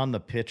depend on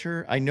the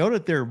pitcher. I know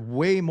that they're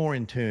way more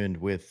in tune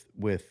with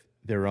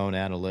their own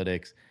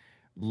analytics.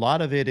 A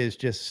lot of it is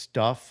just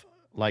stuff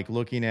like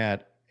looking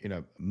at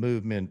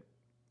movement,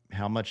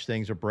 how much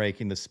things are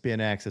breaking, the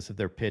spin axis of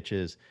their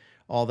pitches,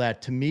 all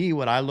that. To me,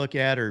 what I look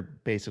at are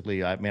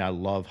basically, I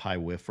love high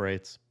whiff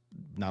rates,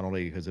 not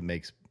only because it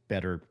makes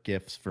better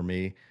gifts for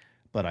me,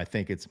 but I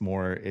think it's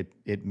more,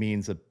 it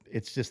means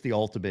it's just the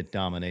ultimate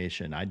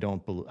domination. I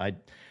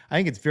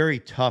think it's very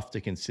tough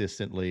to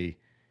consistently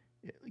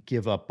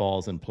give up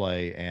balls in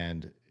play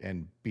and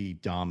be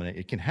dominant.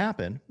 It can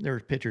happen. There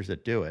are pitchers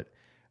that do it,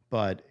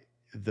 but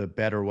the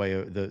better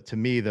way, to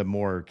me, the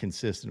more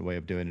consistent way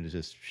of doing it is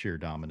just sheer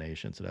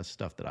domination. So that's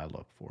stuff that I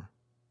look for.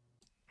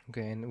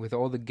 Okay, and with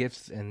all the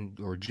GIFs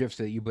or GIFs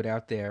that you put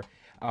out there,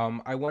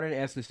 I wanted to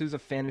ask, this is a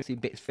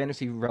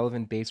fantasy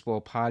relevant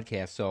baseball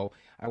podcast, so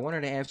I wanted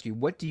to ask you,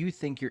 what do you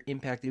think your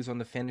impact is on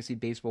the fantasy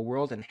baseball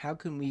world, and how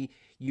can we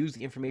use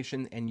the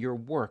information and your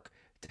work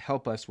to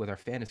help us with our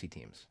fantasy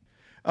teams?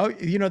 Oh,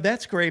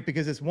 that's great,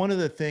 because it's one of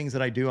the things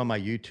that I do on my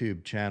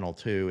YouTube channel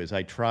too, is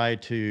I try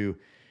to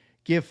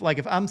give,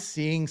 if I'm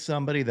seeing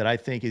somebody that I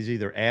think is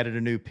either added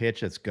a new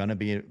pitch that's going to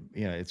be,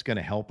 it's going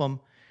to help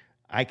them,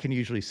 I can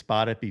usually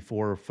spot it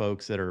before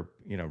folks that are,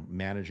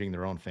 managing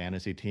their own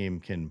fantasy team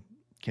can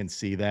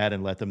see that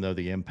and let them know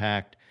the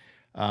impact.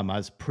 I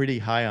was pretty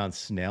high on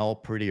Snell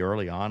pretty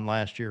early on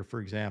last year, for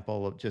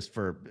example, just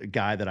for a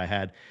guy that I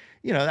had.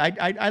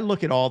 I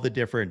look at all the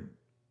different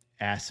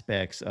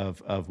aspects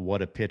of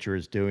what a pitcher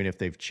is doing, if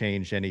they've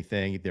changed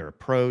anything, their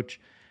approach.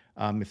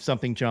 If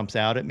something jumps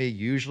out at me,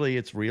 usually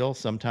it's real.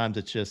 Sometimes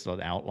it's just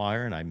an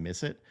outlier and I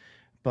miss it.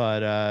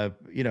 But,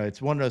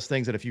 it's one of those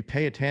things that if you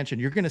pay attention,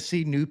 you're going to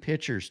see new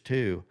pitchers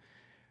too.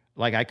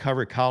 Like I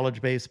cover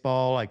college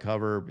baseball. I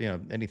cover,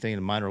 anything in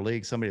the minor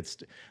leagues.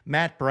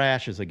 Matt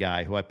Brash is a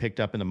guy who I picked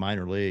up in the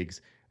minor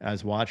leagues. I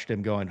was watched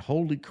him going,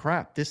 holy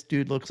crap, this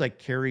dude looks like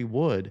Kerry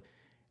Wood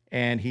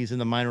and he's in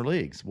the minor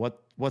leagues.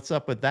 What's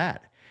up with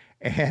that?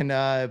 And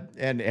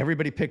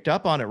everybody picked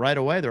up on it right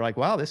away. They're like,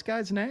 wow, this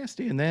guy's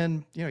nasty. And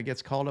then, he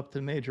gets called up to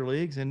the major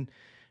leagues and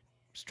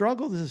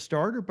struggled as a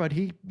starter, but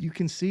you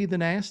can see the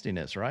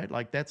nastiness, right?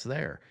 Like that's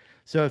there.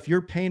 So if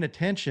you're paying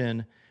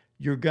attention,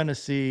 you're going to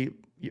see,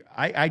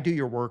 I do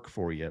your work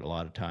for you a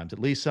lot of times. At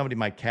least somebody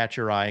might catch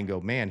your eye and go,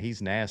 man,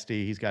 he's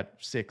nasty. He's got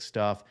sick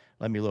stuff.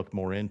 Let me look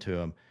more into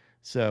him.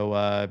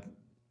 So,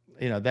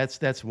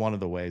 that's one of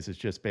the ways. It's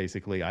just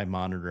basically I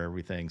monitor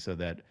everything so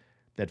that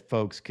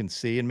folks can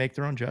see and make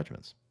their own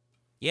judgments.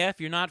 Yeah,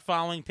 if you're not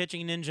following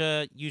Pitching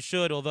Ninja, you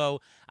should, although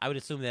I would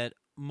assume that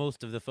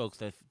most of the folks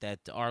that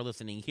are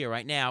listening here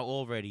right now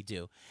already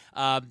do.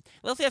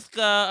 Let's ask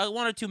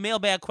one or two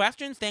mailbag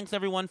questions. Thanks,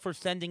 everyone, for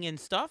sending in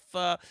stuff.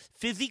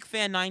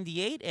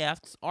 PhysiqueFan98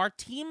 asks, are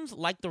teams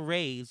like the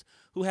Rays,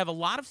 who have a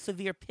lot of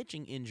severe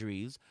pitching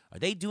injuries, are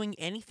they doing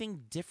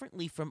anything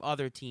differently from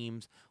other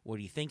teams, or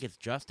do you think it's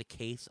just a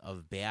case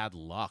of bad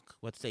luck?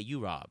 What say you,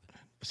 Rob?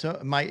 So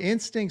my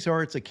instincts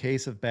are it's a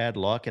case of bad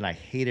luck, and I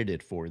hated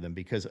it for them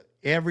because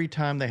every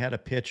time they had a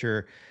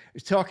pitcher,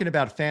 talking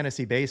about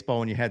fantasy baseball,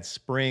 when you had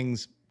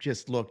Springs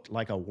just looked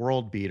like a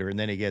world beater, and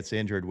then he gets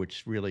injured,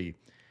 which really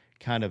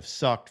kind of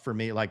sucked for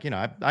me. Like,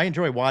 I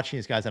enjoy watching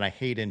these guys, and I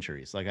hate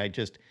injuries. Like,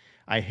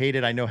 I hate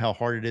it. I know how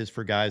hard it is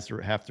for guys to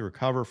have to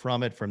recover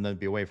from it, from them to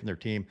be away from their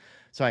team.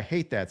 So I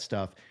hate that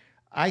stuff.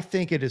 I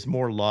think it is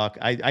more luck.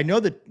 I know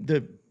that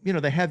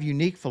they have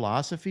unique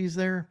philosophies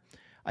there.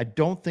 I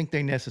don't think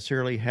they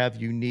necessarily have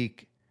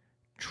unique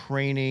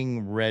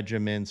training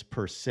regimens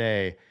per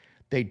se.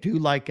 They do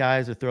like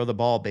guys that throw the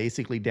ball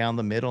basically down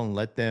the middle and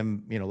let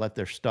them, let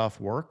their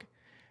stuff work,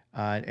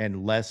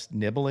 and less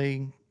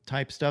nibbling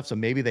type stuff. So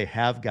maybe they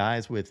have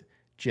guys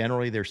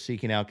generally they're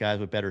seeking out guys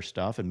with better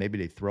stuff, and maybe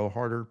they throw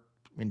harder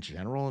in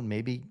general, and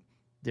maybe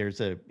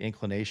there's an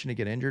inclination to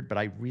get injured, but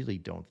I really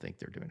don't think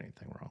they're doing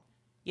anything wrong.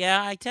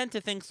 Yeah, I tend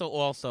to think so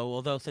also,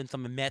 although since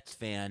I'm a Mets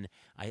fan,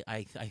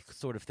 I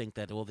sort of think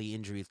that all the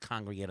injuries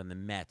congregate on the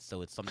Mets,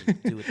 so it's something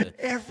to do with the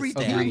Every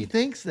the team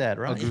thinks that,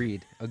 right?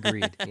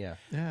 Agreed.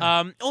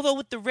 Yeah. Although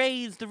with the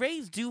Rays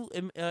do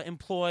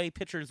employ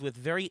pitchers with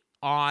very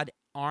odd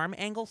arm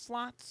angle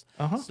slots,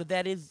 so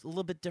that is a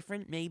little bit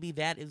different. Maybe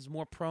that is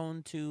more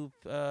prone to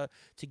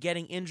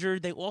getting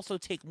injured. They also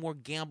take more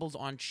gambles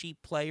on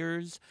cheap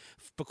players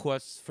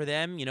because for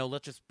them,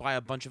 let's just buy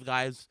a bunch of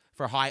guys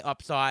for high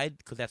upside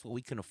because that's what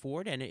we can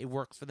afford, and it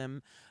works for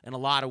them in a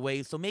lot of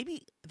ways. So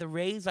maybe the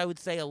Rays, I would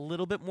say, a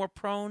little bit more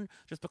prone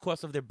just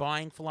because of their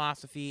buying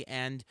philosophy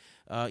and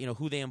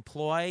who they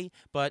employ.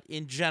 But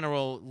in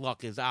general,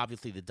 luck is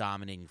obviously the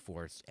dominating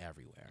force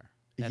everywhere.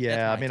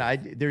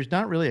 There's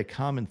not really a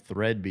common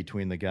thread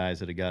between the guys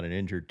that have gotten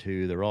injured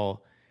too. They're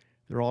all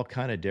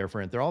kind of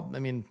different. They're all,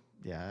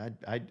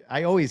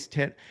 I always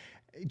tend,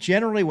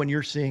 generally when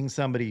you're seeing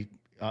somebody,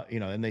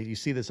 and you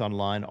see this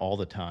online all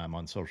the time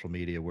on social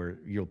media where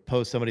you'll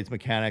post somebody's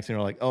mechanics and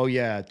they're like, oh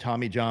yeah,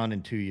 Tommy John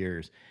in 2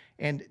 years.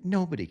 And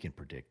nobody can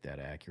predict that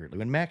accurately.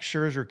 When Max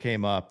Scherzer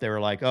came up, they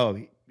were like, oh,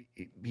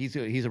 he's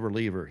a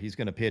reliever. He's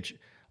going to pitch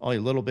only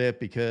a little bit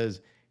because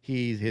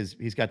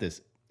he's got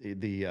the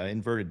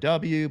inverted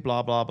W,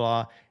 blah, blah,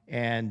 blah.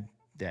 And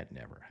that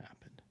never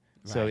happened.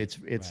 Right, so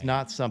it's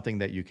not something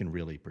that you can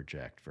really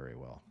project very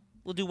well.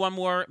 We'll do one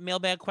more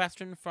mailbag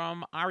question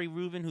from Ari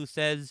Rubin, who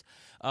says,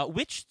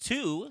 which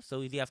two, so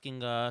he's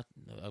asking a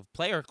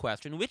player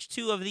question, which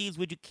two of these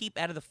would you keep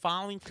out of the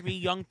following three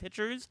young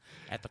pitchers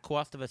at the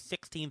cost of a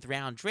 16th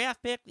round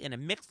draft pick in a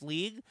mixed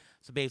league?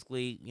 So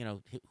basically,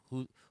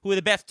 who are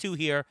the best two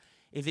here?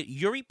 Is it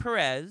Yuri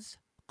Perez,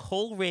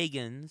 Cole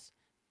Reagans,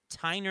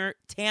 Tanner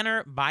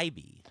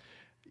Bybee?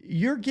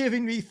 You're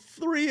giving me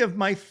three of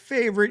my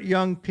favorite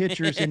young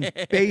pitchers in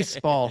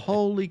baseball.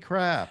 Holy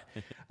crap.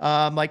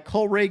 Like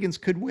Cole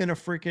Reagans could win a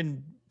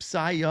freaking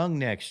Cy Young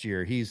next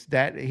year. He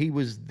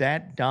was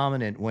that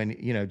dominant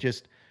when,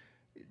 just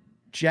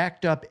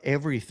jacked up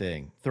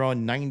everything,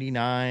 throwing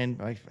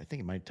 99, I think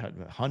it might touch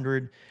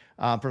 100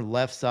 from the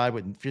left side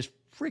with just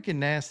freaking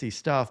nasty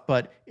stuff.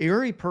 But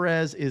Yuri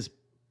Perez is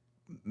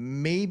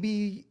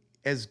maybe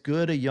as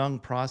good a young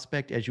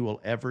prospect as you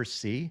will ever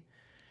see.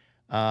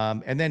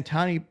 And then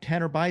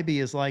Tanner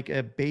Bybee is like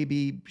a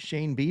baby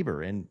Shane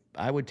Bieber, and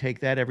I would take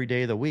that every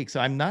day of the week.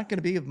 So I'm not going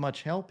to be of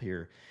much help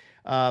here.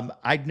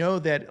 I know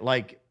that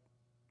like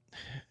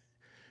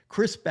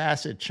Chris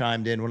Bassett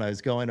chimed in when I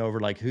was going over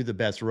like who the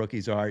best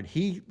rookies are.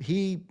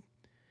 He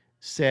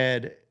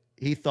said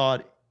he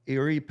thought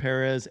Yuri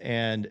Perez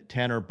and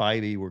Tanner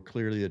Bybee were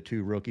clearly the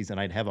two rookies,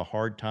 and I'd have a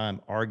hard time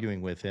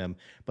arguing with him.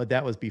 But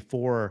that was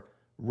before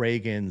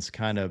Reagans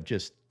kind of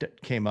just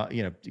came up,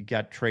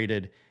 got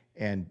traded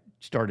and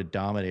started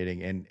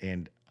dominating,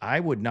 and I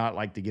would not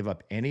like to give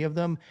up any of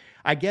them.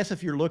 I guess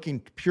if you're looking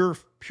pure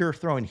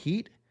throwing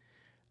heat,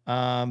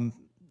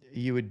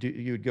 you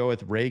would go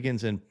with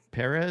Reagans and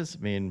Perez.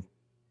 I mean,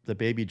 the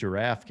baby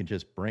giraffe can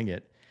just bring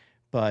it,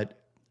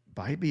 but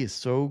Bybee is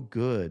so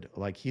good.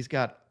 Like he's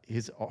got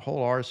his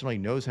whole arsenal. He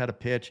knows how to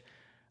pitch.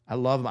 I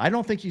love him. I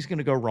don't think he's going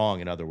to go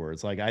wrong. In other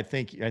words, like I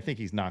think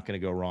he's not going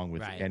to go wrong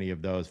with any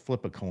of those.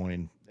 Flip a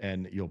coin,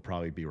 and you'll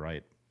probably be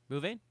right.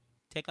 Ruvain,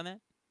 take on that.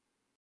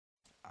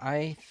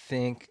 I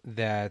think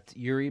that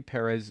Yuri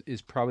Perez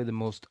is probably the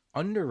most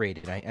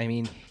underrated. I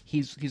mean,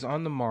 he's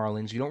on the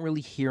Marlins. You don't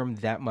really hear him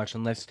that much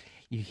unless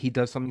he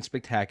does something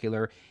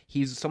spectacular.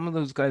 He's some of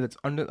those guys that's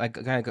like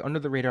a guy like under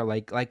the radar,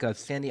 like a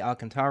Sandy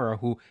Alcantara,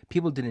 who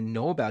people didn't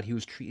know about. He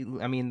was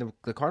I mean,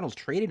 the Cardinals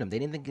traded him. They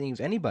didn't think he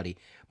was anybody.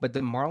 But the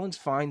Marlins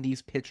find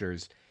these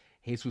pitchers.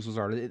 Jesus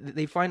Luzardo.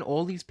 They find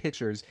all these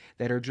pitchers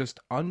that are just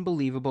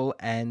unbelievable,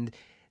 and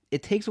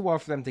it takes a while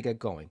for them to get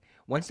going.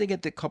 Once they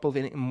get a couple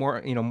of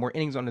more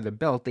innings under their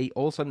belt, they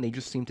all of a sudden they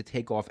just seem to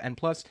take off. And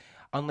plus,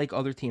 unlike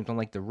other teams,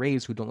 unlike the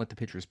Rays who don't let the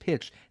pitchers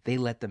pitch, they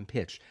let them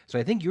pitch. So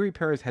I think Yuri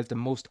Perez has the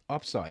most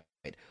upside.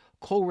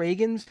 Cole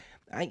Reagans,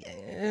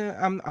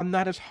 I'm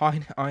not as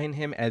high on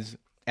him as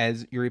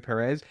Yuri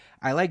Perez.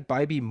 I like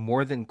Bybee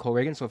more than Cole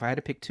Reagans, so if I had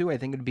to pick two, I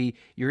think it'd be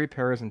Yuri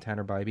Perez and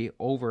Tanner Bybee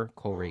over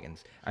Cole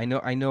Reagans.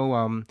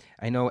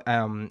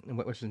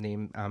 What's his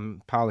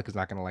name? Pollock is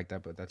not gonna like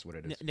that, but that's what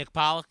it is. Nick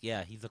Pollock,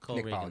 yeah, he's a Cole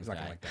Nick Reagans Pollock's not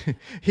guy. gonna like that.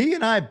 He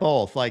and I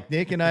both, like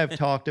Nick and I have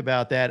talked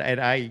about that, and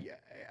I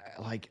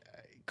like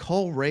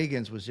Cole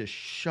Reagans was just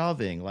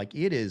shoving. Like,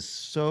 it is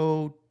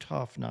so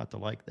tough not to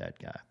like that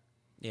guy.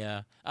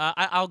 Yeah,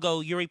 I'll go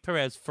Yuri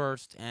Perez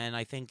first, and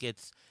I think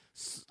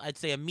I'd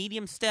say a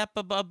medium step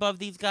above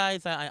these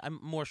guys. I'm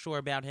more sure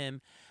about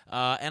him.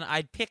 And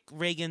I'd pick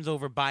Reagans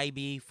over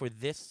Bybee for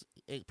this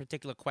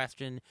particular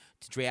question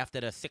to draft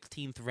at a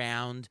 16th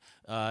round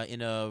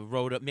in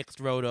a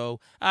mixed roto.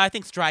 I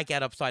think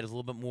strikeout upside is a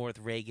little bit more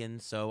with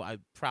Reagans, so I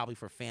probably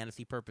for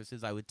fantasy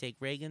purposes I would take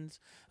Reagans,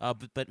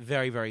 but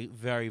very, very,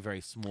 very,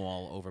 very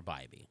small over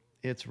Bybee.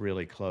 It's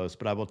really close,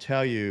 but I will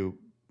tell you,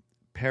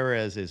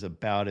 Perez is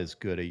about as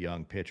good a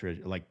young pitcher,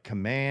 like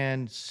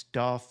command,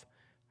 stuff,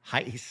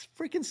 height. He's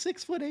freaking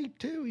 6'8"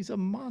 too. He's a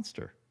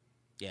monster.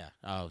 Yeah.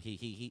 Oh,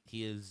 he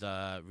is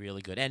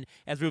really good. And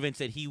as Ruven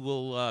said, he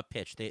will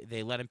pitch.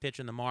 They let him pitch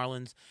in the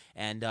Marlins,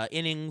 and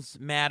innings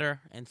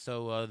matter, and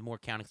so the more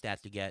counting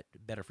stats you get,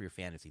 better for your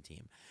fantasy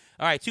team.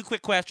 All right, 2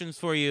 quick questions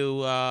for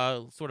you,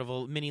 sort of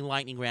a mini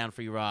lightning round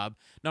for you, Rob.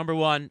 Number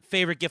 1,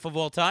 favorite GIF of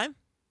all time?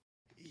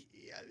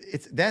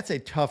 That's a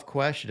tough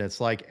question.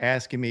 It's like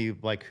asking me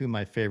like who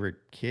my favorite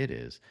kid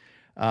is.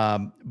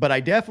 But I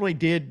definitely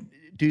did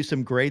do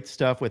some great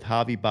stuff with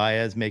Javi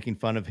Baez, making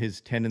fun of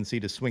his tendency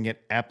to swing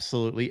at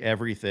absolutely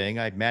everything.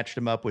 I matched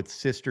him up with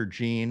Sister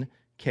Jean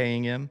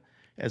K-ing him,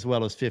 as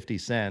well as 50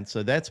 Cent.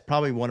 So that's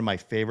probably one of my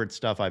favorite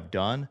stuff I've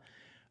done.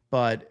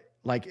 But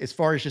like, as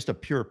far as just a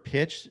pure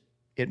pitch,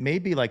 it may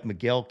be like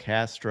Miguel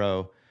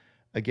Castro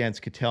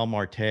against Ketel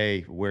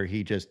Marte, where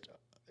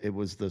it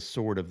was the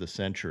sword of the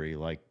century.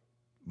 Like,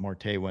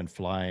 Marte went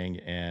flying,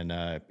 and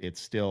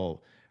it's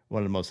still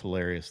one of the most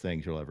hilarious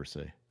things you'll ever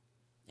see.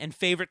 And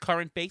favorite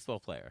current baseball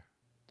player?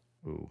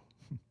 Ooh.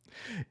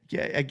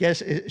 Yeah, I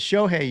guess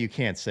Shohei you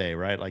can't say,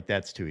 right? Like,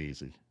 that's too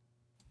easy.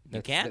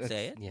 You can't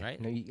say it, yeah,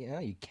 right? No,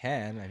 you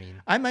can.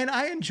 I mean,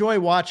 I enjoy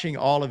watching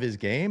all of his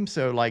games.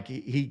 So, like,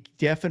 he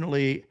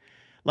definitely,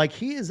 like,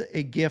 he is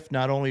a gift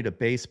not only to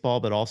baseball,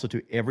 but also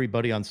to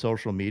everybody on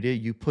social media.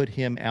 You put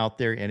him out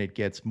there, and it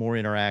gets more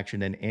interaction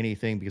than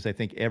anything, because I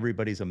think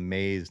everybody's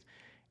amazed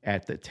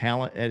at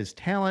his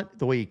talent,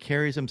 the way he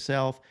carries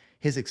himself.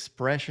 His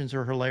expressions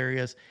are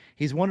hilarious.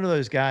 He's one of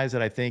those guys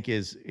that I think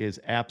is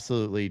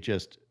absolutely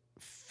just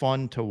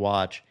fun to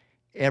watch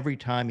every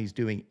time he's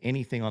doing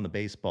anything on the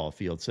baseball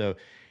field. So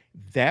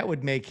that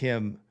would make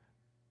him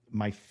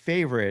my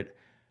favorite.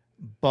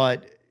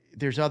 But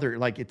there's other,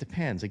 like, it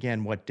depends.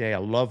 Again, what day. I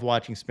love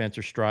watching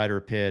Spencer Strider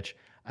pitch.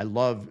 I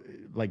love,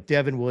 like,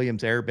 Devin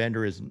Williams'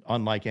 airbender is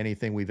unlike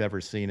anything we've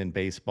ever seen in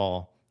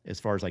baseball. As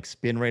far as like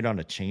spin rate on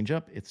a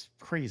changeup, it's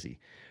crazy.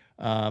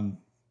 Or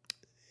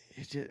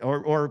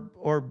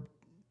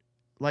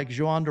like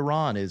Joan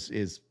Duran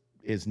is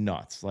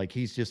nuts. Like,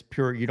 he's just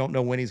pure. You don't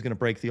know when he's going to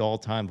break the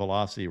all-time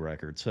velocity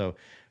record. So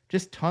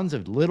just tons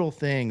of little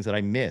things that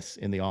I miss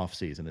in the off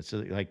season. It's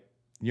just like,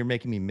 you're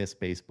making me miss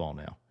baseball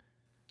now.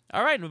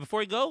 All right.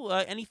 Before we go,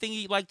 anything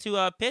you'd like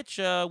to pitch?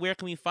 Where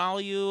can we follow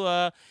you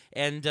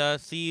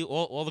and see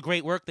all the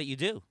great work that you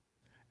do?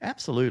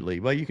 Absolutely.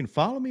 Well, you can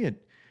follow me at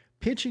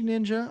Pitching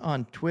Ninja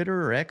on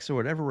Twitter or X or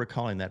whatever we're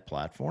calling that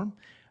platform.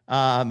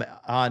 On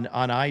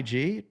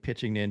IG,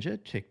 Pitching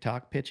Ninja,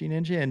 TikTok, Pitching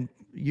Ninja, and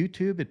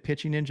YouTube at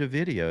Pitching Ninja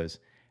Videos.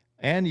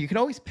 And you can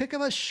always pick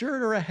up a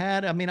shirt or a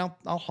hat. I mean, I'll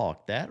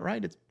hawk that,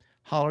 right? It's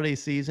holiday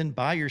season.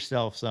 Buy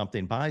yourself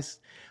something. Buy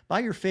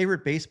your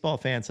favorite baseball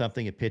fan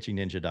something at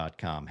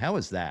pitchingninja.com. How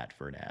is that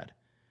for an ad?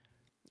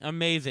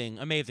 Amazing.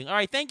 All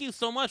right, thank you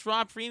so much,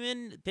 Rob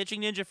Friedman,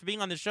 Pitching Ninja, for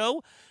being on the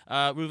show.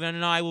 Ruven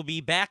and I will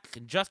be back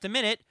in just a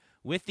minute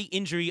with the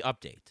injury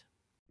update.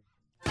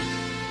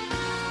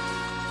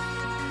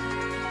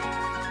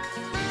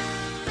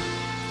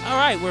 All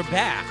right, we're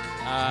back.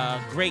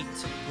 Great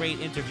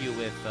interview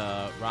with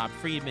Rob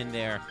Friedman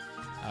there.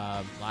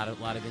 A lot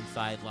of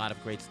insight, a lot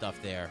of great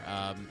stuff there.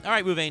 All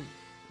right, Ruven,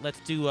 let's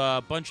do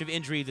a bunch of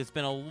injuries. It's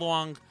been a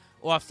long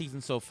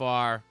offseason so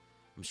far.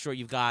 I'm sure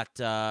you've got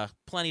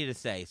plenty to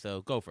say,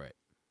 so go for it.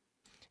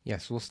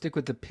 Yes, we'll stick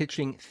with the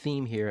pitching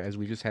theme here as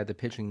we just had the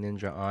pitching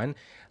ninja on.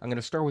 I'm going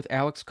to start with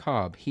Alex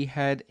Cobb. He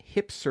had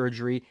hip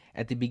surgery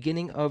at the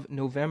beginning of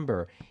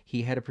November.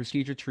 He had a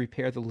procedure to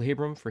repair the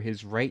labrum for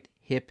his right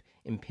hip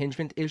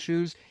impingement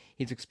issues.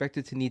 He's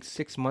expected to need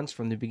 6 months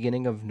from the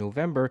beginning of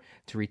November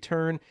to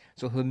return,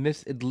 so he'll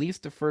miss at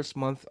least the first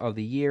month of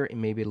the year and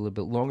maybe a little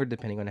bit longer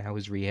depending on how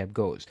his rehab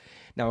goes.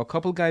 Now, a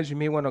couple guys you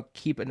may want to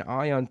keep an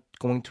eye on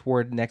going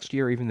toward next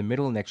year, or even the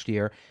middle of next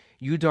year.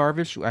 Yu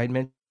Darvish, I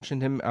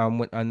mentioned him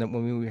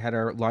when we had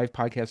our live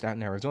podcast out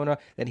in Arizona,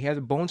 that he had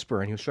a bone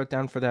spur and he was shut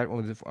down for that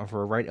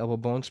for a right elbow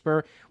bone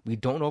spur. We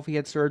don't know if he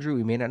had surgery.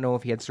 We may not know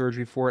if he had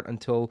surgery for it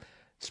until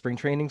spring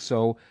training.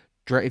 So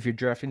if you're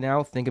drafting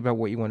now, think about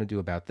what you want to do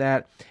about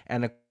that.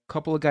 And a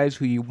couple of guys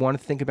who you want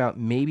to think about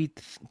maybe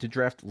to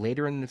draft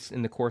later in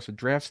the course of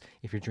drafts,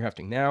 if you're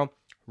drafting now,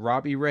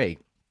 Robbie Ray.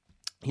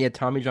 He had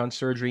Tommy John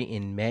surgery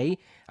in May.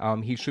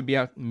 He should be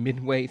out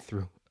midway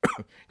through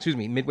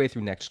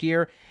next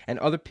year. And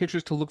other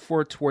pitchers to look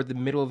for toward the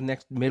middle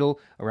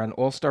around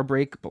All-Star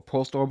break,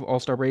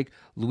 post-All-Star break,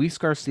 Luis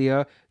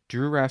Garcia,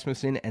 Drew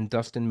Rasmussen, and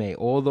Dustin May.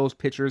 All those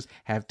pitchers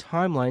have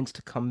timelines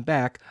to come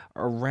back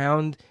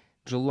around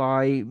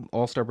July,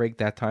 All-Star break,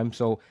 that time.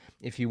 So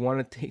if you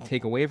want to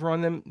take a waiver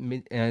on them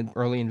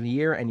early in the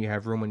year and you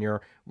have room on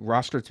your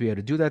roster to be able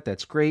to do that,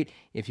 that's great.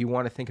 If you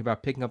want to think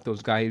about picking up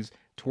those guys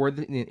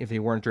if they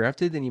weren't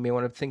drafted, then you may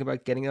want to think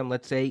about getting them,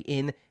 let's say,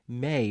 in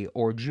May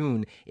or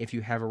June. If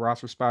you have a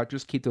roster spot,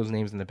 just keep those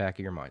names in the back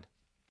of your mind.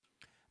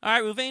 All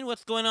right, Ruvain,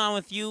 what's going on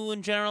with you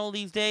in general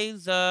these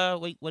days?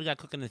 What do you got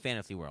cooking in the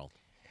fantasy world?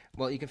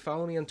 Well, you can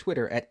follow me on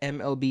Twitter at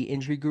MLB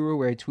Injury Guru,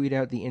 where I tweet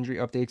out the injury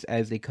updates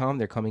as they come.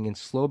 They're coming in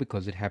slow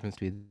because it happens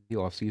to be the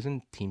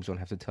offseason. Teams don't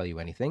have to tell you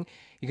anything.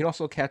 You can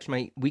also catch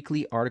my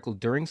weekly article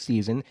during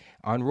season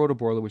on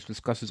Rotoballer, which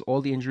discusses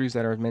all the injuries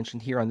that are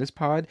mentioned here on this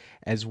pod,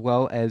 as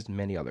well as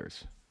many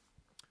others.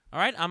 All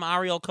right, I'm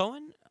Ariel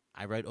Cohen.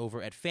 I write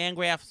over at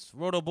Fangraphs,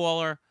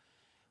 Rotoballer.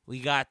 We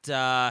got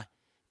the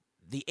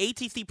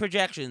ATC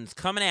projections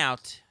coming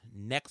out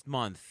next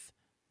month.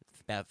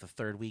 About the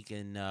third week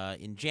in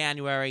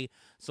January.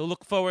 So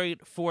look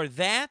forward for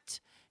that.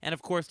 And,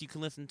 of course, you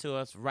can listen to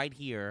us right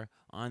here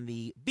on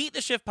the Beat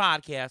the Shift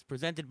podcast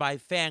presented by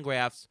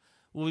Fangraphs.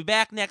 We'll be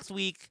back next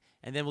week,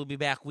 and then we'll be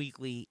back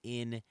weekly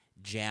in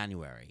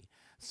January.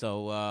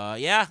 So,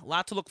 a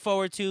lot to look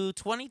forward to.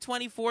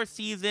 2024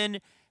 season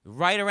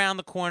right around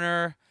the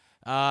corner.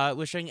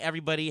 Wishing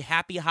everybody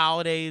happy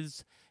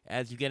holidays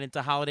as you get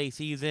into holiday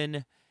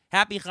season.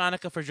 Happy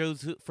Hanukkah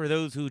for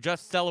those who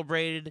just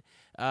celebrated.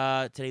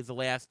 Today's the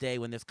last day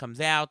when this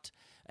comes out.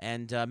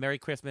 And Merry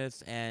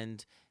Christmas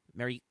and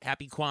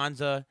Happy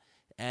Kwanzaa.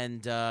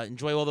 And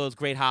enjoy all those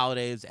great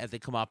holidays as they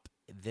come up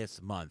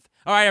this month.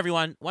 All right,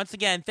 everyone. Once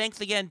again,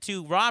 thanks again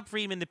to Rob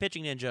Friedman, the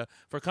Pitching Ninja,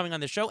 for coming on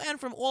the show. And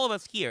from all of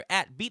us here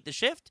at Beat the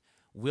Shift,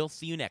 we'll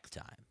see you next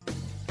time.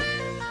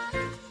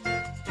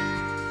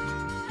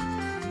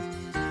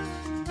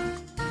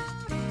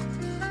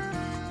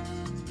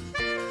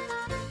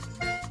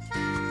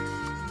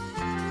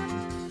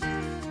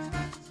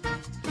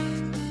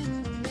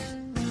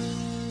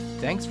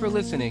 Thanks for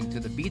listening to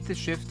the Beat the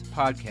Shift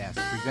podcast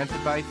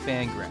presented by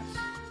Fangraphs.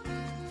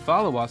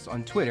 Follow us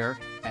on Twitter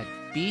at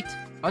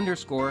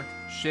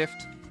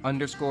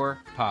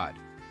beat_shift_pod.